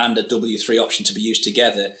W2 and a W3 option to be used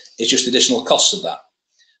together is just the additional costs of that.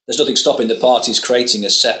 There's nothing stopping the parties creating a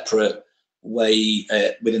separate way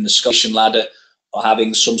within the Scottish ladder or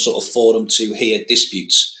having some sort of forum to hear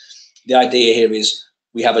disputes. The idea here is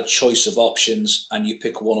we have a choice of options and you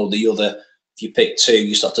pick one or the other. If you pick 2,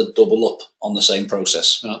 you start to double up on the same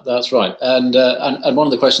process. That's right. And one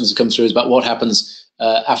of the questions that comes through is about what happens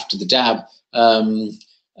after the DAB. And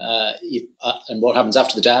what happens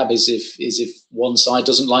after the DAB is if one side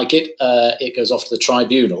doesn't like it, it goes off to the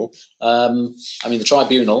tribunal. I mean, the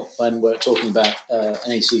tribunal, when we're talking about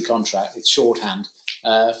NEC contract, it's shorthand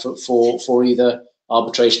for either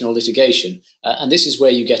arbitration or litigation. And this is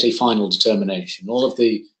where you get a final determination. All of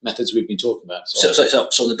the methods we've been talking about. So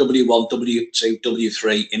the W1, W2,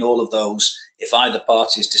 W3, in all of those, if either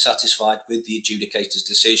party is dissatisfied with the adjudicator's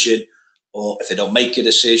decision, or if they don't make a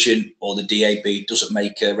decision, or the DAB doesn't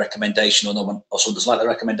make a recommendation, or no one, or someone doesn't like the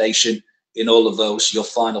recommendation, in all of those, your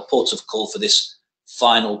final port of call for this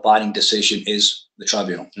final binding decision is the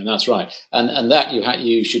tribunal. And that's right. And that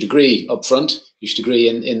you should agree up front. You should agree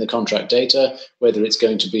in the contract data whether it's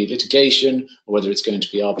going to be litigation or whether it's going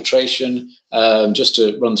to be arbitration. Just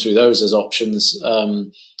to run through those as options,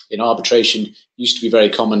 in arbitration used to be very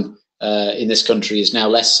common in this country, is now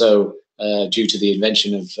less so due to the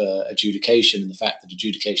invention of adjudication and the fact that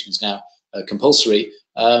adjudication is now compulsory.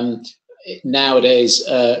 Nowadays,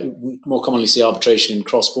 we more commonly see arbitration in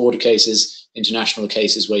cross-border cases, international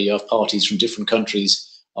cases where you have parties from different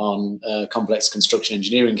countries on complex construction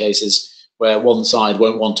engineering cases, where one side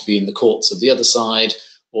won't want to be in the courts of the other side,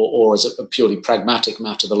 or as a purely pragmatic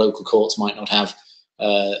matter, the local courts might not have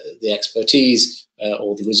the expertise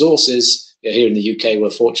or the resources. Here in the UK,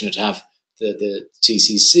 we're fortunate to have the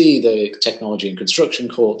TCC, the Technology and Construction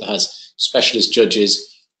Court, that has specialist judges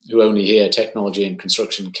who only hear technology and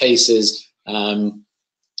construction cases.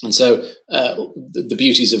 And so the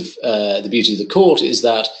beauty of the court is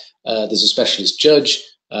that there's a specialist judge.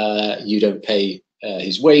 You don't pay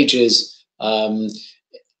his wages.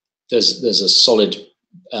 There's a solid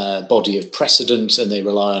body of precedent, and they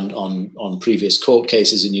rely on previous court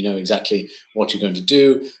cases, and you know exactly what you're going to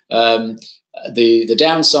do. The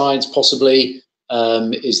downsides possibly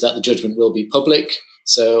is that the judgment will be public,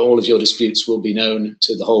 so all of your disputes will be known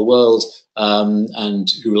to the whole world, and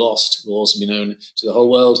who lost will also be known to the whole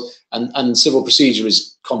world. And civil procedure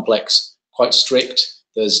is complex, quite strict.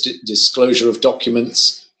 There's disclosure of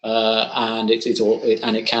documents, and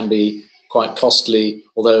it can be quite costly,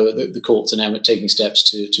 although the courts are now taking steps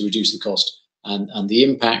to reduce the cost and the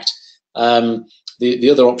impact. The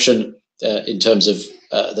other option in terms of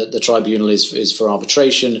the tribunal is for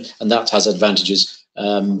arbitration, and that has advantages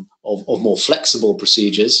of more flexible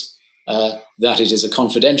procedures, that it is a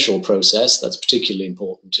confidential process. That's particularly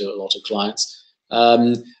important to a lot of clients.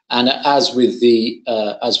 And as with the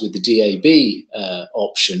DAB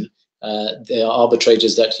option, there are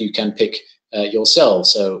arbitrators that you can pick yourself.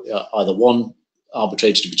 So either one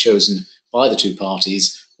arbitrator to be chosen by the two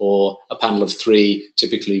parties, or a panel of three.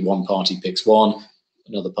 Typically one party picks one,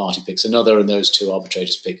 another party picks another, and those two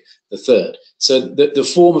arbitrators pick the third. So the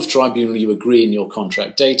form of tribunal you agree in your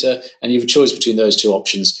contract data, and you have a choice between those two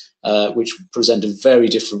options, which present a very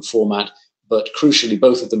different format, but crucially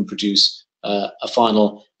both of them produce a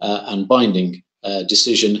final and binding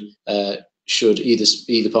decision should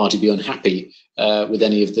either party be unhappy with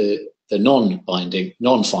any of the non-binding,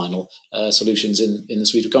 non-final solutions in the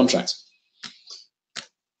suite of contracts.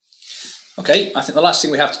 Okay, I think the last thing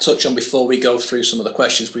we have to touch on before we go through some of the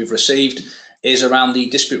questions we've received is around the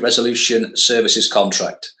Dispute Resolution Services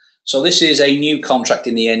contract. So this is a new contract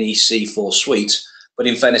in the NEC4 suite, but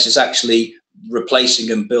in fairness it's actually replacing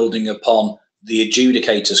and building upon the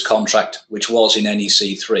adjudicator's contract, which was in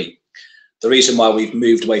NEC3. The reason why we've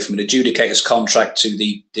moved away from an adjudicator's contract to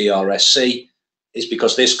the DRSC is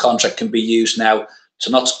because this contract can be used now to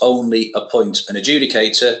not only appoint an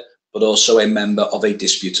adjudicator, but also a member of a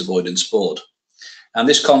Dispute Avoidance Board. And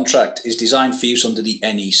this contract is designed for use under the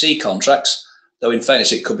NEC contracts, though in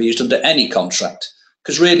fairness it could be used under any contract,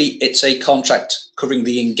 because really it's a contract covering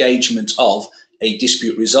the engagement of a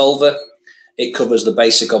dispute resolver. It covers the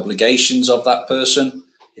basic obligations of that person.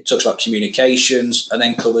 It talks about communications, and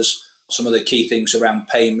then covers some of the key things around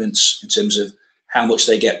payments in terms of how much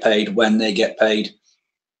they get paid, when they get paid,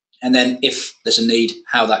 and then if there's a need,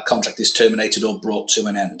 how that contract is terminated or brought to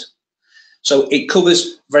an end. So it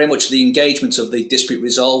covers very much the engagement of the dispute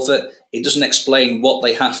resolver. It doesn't explain what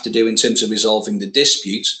they have to do in terms of resolving the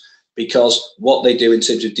dispute, because what they do in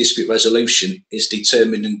terms of dispute resolution is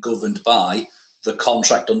determined and governed by the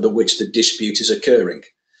contract under which the dispute is occurring.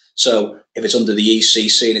 So if it's under the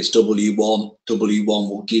ECC and it's W1, W1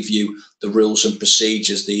 will give you the rules and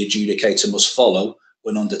procedures the adjudicator must follow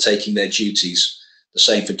when undertaking their duties. The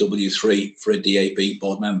same for W3 for a DAB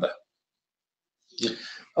board member. Yeah.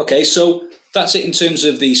 Okay, so that's it in terms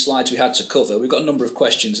of the slides we had to cover. We've got a number of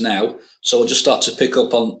questions now, so I'll just start to pick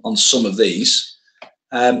up on some of these.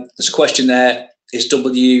 There's a question there, is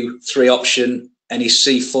W3 option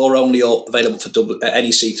NEC4 only or available for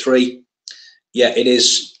NEC3? Yeah, it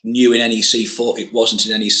is new in NEC4, it wasn't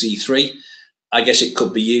in NEC3. I guess it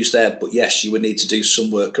could be used there, but yes, you would need to do some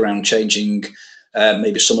work around changing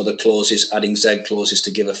maybe some of the clauses, adding Z clauses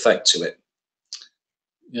to give effect to it.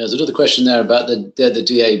 Yeah, there's another question there about the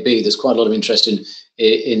DAB. There's quite a lot of interest in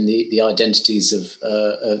the identities of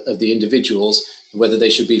the individuals, whether they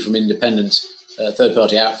should be from independent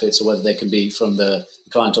third-party outfits or whether they can be from the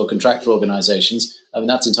client or contractor organisations. I mean,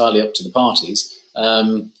 that's entirely up to the parties.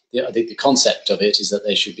 I think the concept of it is that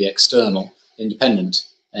they should be external, independent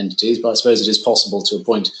entities, but I suppose it is possible to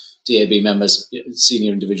appoint DAB members,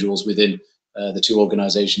 senior individuals within the two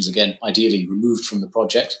organisations, again, ideally removed from the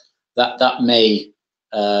project. That may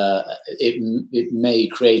it may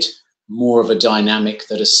create more of a dynamic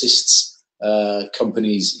that assists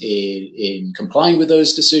companies in complying with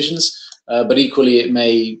those decisions, but equally it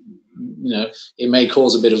may, it may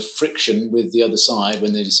cause a bit of friction with the other side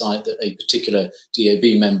when they decide that a particular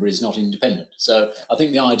DAB member is not independent. So I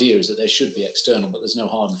think the idea is that they should be external, but there's no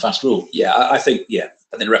hard and fast rule. Yeah, I think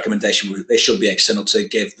the recommendation, they should be external to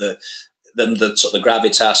give them the sort of the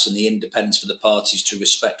gravitas and the independence for the parties to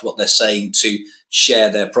respect what they're saying, to share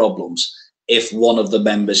their problems. If one of the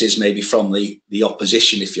members is maybe from the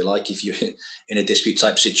opposition, if you like, if you're in a dispute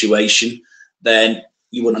type situation, then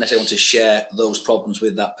you wouldn't necessarily want to share those problems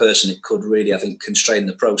with that person. It could really, I think, constrain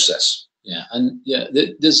the process. Yeah, and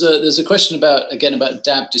there's a question about, again, about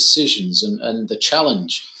DAB decisions and the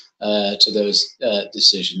challenge to those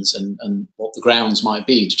decisions and what the grounds might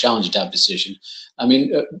be to challenge a DAB decision. I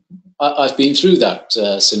mean, I've been through that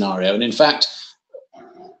scenario, and in fact,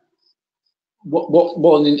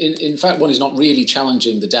 one is not really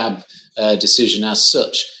challenging the DAB decision as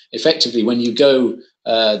such. Effectively, when you go,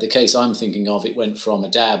 the case I'm thinking of, it went from a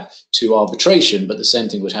DAB to arbitration, but the same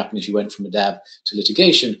thing would happen if you went from a DAB to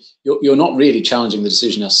litigation. You're not really challenging the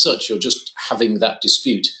decision as such, you're just having that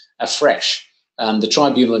dispute afresh. And the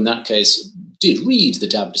tribunal in that case did read the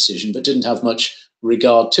DAB decision, but didn't have much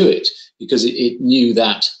regard to it, because it knew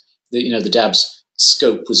that the DAB's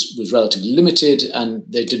scope was relatively limited, and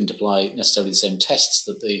they didn't apply necessarily the same tests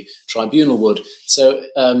that the tribunal would. So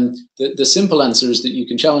the simple answer is that you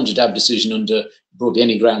can challenge a DAB decision under broadly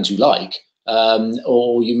any grounds you like,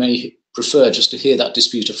 or you may prefer just to hear that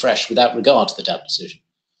dispute afresh without regard to the DAB decision.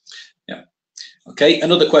 Yeah. Okay,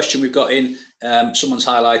 another question we've got in, someone's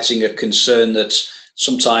highlighting a concern that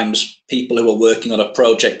sometimes people who are working on a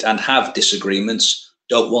project and have disagreements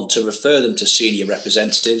don't want to refer them to senior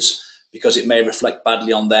representatives because it may reflect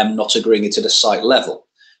badly on them not agreeing it at a site level,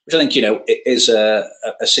 which I think, it is a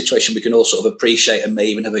situation we can all sort of appreciate and may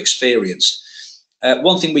even have experienced.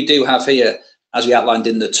 One thing we do have here, as we outlined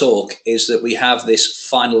in the talk, is that we have this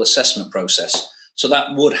final assessment process. So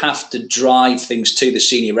that would have to drive things to the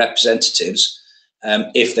senior representatives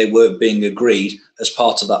if they weren't being agreed as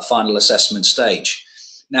part of that final assessment stage.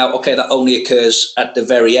 Now, okay, that only occurs at the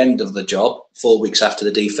very end of the job, 4 weeks after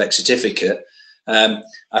the defect certificate.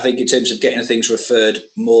 I think in terms of getting things referred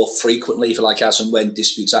more frequently, if you like, as and when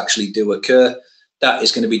disputes actually do occur, that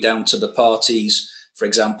is going to be down to the parties, for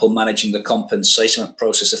example, managing the compensation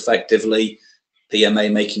process effectively,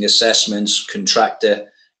 PMA making assessments, contractor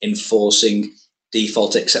enforcing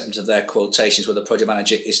default acceptance of their quotations where the project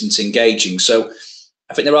manager isn't engaging. So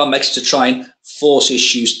I think there are methods to try and force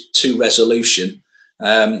issues to resolution,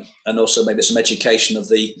 and also maybe some education of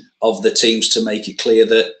the teams to make it clear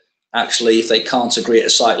that actually, if they can't agree at a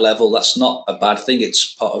site level, that's not a bad thing.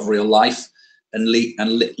 It's part of real life, and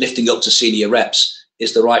lifting up to senior reps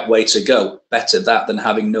is the right way to go. Better that than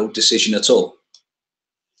having no decision at all.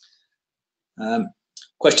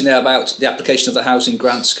 Question there about the application of the Housing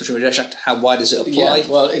Grants Consumer Redress Act. How wide does it apply? Yeah,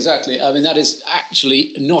 well, exactly. I mean, that is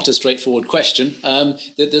actually not a straightforward question.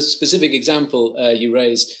 The specific example you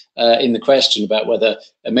raised in the question about whether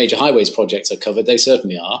major highways projects are covered, they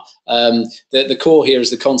certainly are. The core here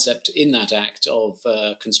is the concept in that act of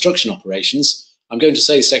construction operations. I'm going to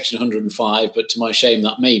say section 105, but to my shame,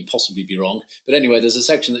 that may possibly be wrong. But anyway, there's a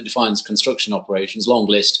section that defines construction operations, long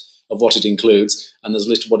list of what it includes, and there's a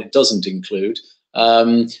list of what it doesn't include.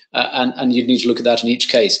 And you'd need to look at that in each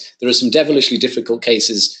case. There are some devilishly difficult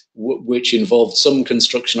cases which involve some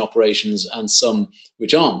construction operations and some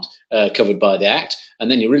which aren't covered by the Act,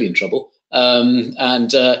 and then you're really in trouble.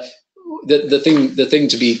 The thing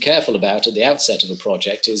to be careful about at the outset of a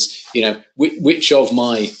project is, which of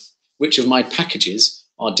my packages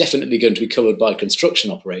are definitely going to be covered by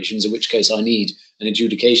construction operations, in which case I need an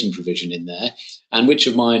adjudication provision in there, and which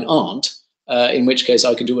of mine aren't, in which case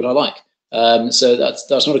I can do what I like. So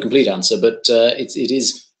that's not a complete answer, but it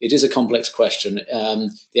is a complex question.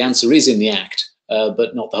 The answer is in the Act,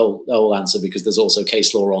 but not the whole answer, because there's also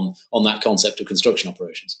case law on that concept of construction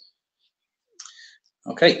operations.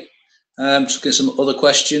 Okay, just looking at some other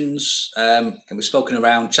questions. We've spoken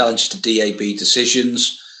around challenges to DAB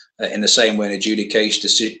decisions. In the same way an adjudication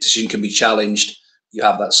decision can be challenged, you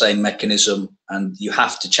have that same mechanism, and you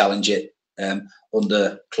have to challenge it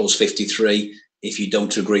under clause 53. If you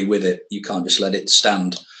don't agree with it, you can't just let it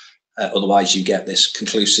stand. Otherwise, you get this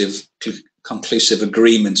conclusive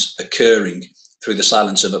agreement occurring through the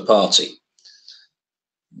silence of a party.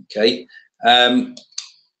 Okay.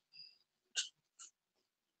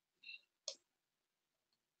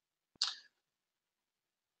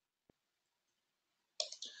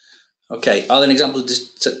 Okay. Are there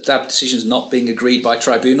examples of DAB decisions not being agreed by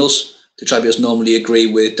tribunals? Do tribunals normally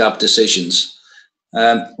agree with DAB decisions?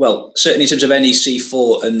 Well, certainly in terms of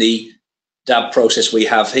NEC4 and the DAB process we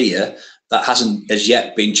have here, that hasn't as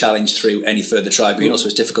yet been challenged through any further tribunal, so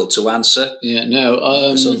it's difficult to answer. Yeah, no.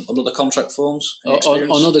 On other contract forms?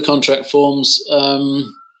 On other contract forms,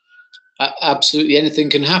 absolutely anything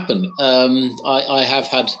can happen. I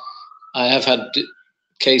have had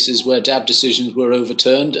cases where DAB decisions were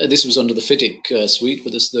overturned. This was under the FIDIC suite,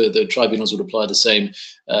 but the tribunals would apply the same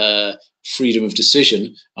freedom of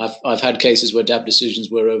decision. I've had cases where DAB decisions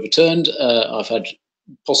were overturned. I've had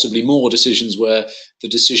possibly more decisions where the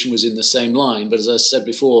decision was in the same line, but as I said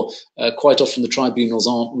before, quite often the tribunals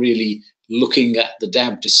aren't really looking at the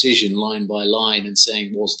DAB decision line by line and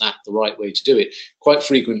saying, was that the right way to do it? Quite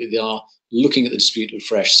frequently they are looking at the dispute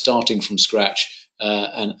afresh, starting from scratch,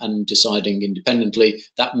 and deciding independently.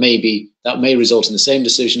 That may result in the same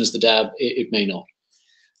decision as the DAB. It may not.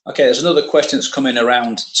 Okay, there's another question that's coming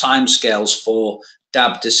around timescales for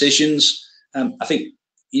DAB decisions. I think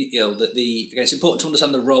that again, it's important to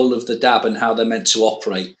understand the role of the DAB and how they're meant to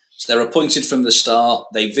operate. So they're appointed from the start.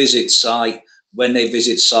 They visit site. When they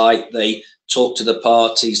visit site, they talk to the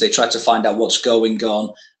parties. They try to find out what's going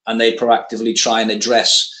on, and they proactively try and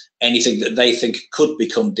address anything that they think could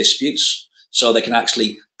become disputes, so they can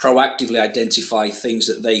actually proactively identify things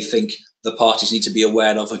that they think the parties need to be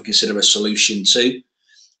aware of and consider a solution to.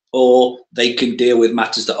 Or they can deal with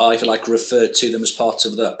matters that I feel like refer to them as part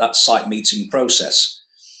of that site meeting process.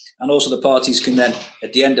 And also the parties can then,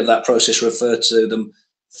 at the end of that process, refer to them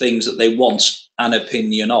things that they want an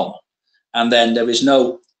opinion on. And then there is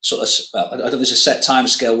no sort of, I don't think there's a set time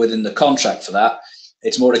scale within the contract for that.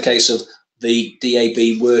 It's more a case of the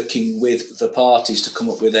DAB working with the parties to come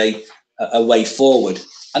up with a way forward.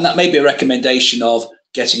 And that may be a recommendation of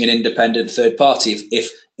getting an independent third party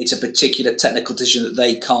if it's a particular technical decision that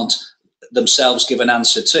they can't themselves give an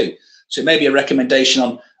answer to. So it may be a recommendation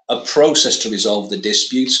on a process to resolve the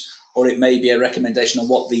disputes, or it may be a recommendation on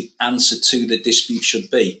what the answer to the dispute should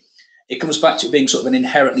be. It comes back to being sort of an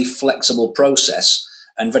inherently flexible process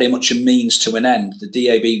and very much a means to an end, the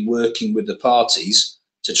DAB working with the parties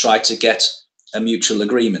to try to get a mutual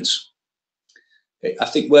agreement. Okay, I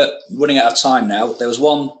think we're running out of time now. There was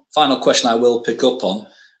one final question I will pick up on,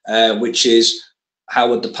 which is, how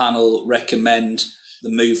would the panel recommend the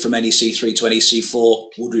move from NEC3 to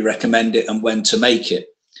NEC4? Would we recommend it, and when to make it?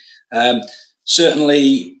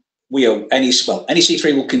 Certainly,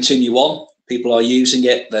 NEC3 will continue on. People are using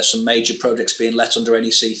it. There's some major projects being let under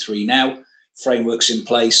NEC3 now. Frameworks in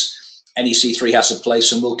place. NEC3 has a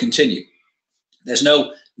place and will continue. There's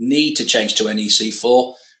no need to change to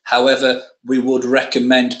NEC4. However, we would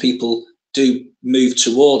recommend people do move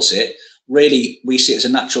towards it. Really, we see it as a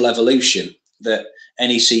natural evolution that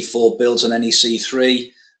NEC4 builds on NEC3,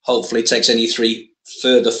 hopefully takes NEC3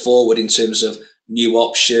 further forward in terms of new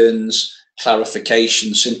options,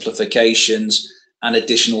 clarifications, simplifications, and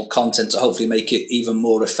additional content to hopefully make it even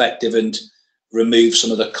more effective and remove some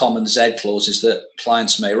of the common Z clauses that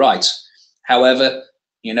clients may write. However,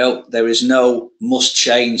 there is no must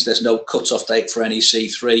change. There's no cut-off date for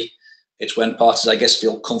NEC3. It's when parties, I guess,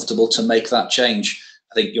 feel comfortable to make that change.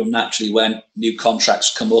 I think you'll naturally, when new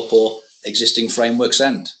contracts come up or existing frameworks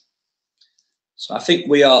end. So I think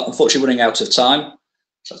we are unfortunately running out of time.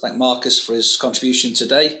 So I thank Marcus for his contribution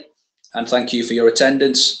today, and thank you for your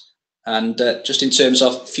attendance. And just in terms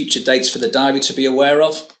of future dates for the diary to be aware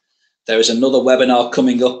of, there is another webinar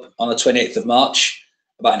coming up on the 28th of March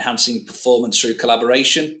about enhancing performance through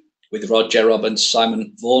collaboration with Rod Jerob and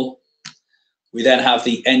Simon Vaughan. We then have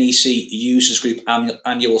the NEC Users Group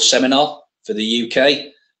annual seminar for the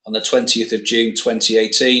UK on the 20th of June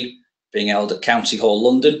 2018, being held at County Hall,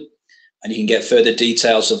 London. And you can get further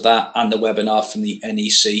details of that and the webinar from the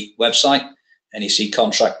NEC website,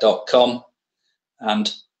 neccontract.com. And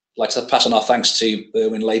I'd like to pass on our thanks to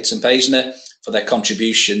Erwin Leighton-Paisner for their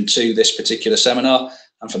contribution to this particular seminar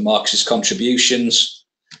and for Marcus's contributions.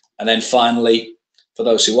 And then finally, for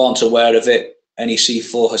those who aren't aware of it,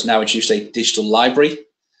 NEC4 has now introduced a digital library,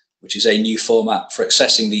 which is a new format for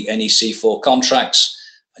accessing the NEC4 contracts.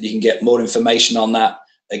 And you can get more information on that,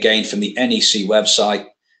 again, from the NEC website,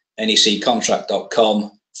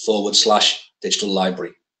 neccontract.com/digital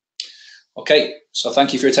library. Okay, so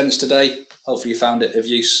thank you for your attendance today. Hopefully you found it of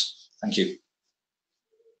use. Thank you.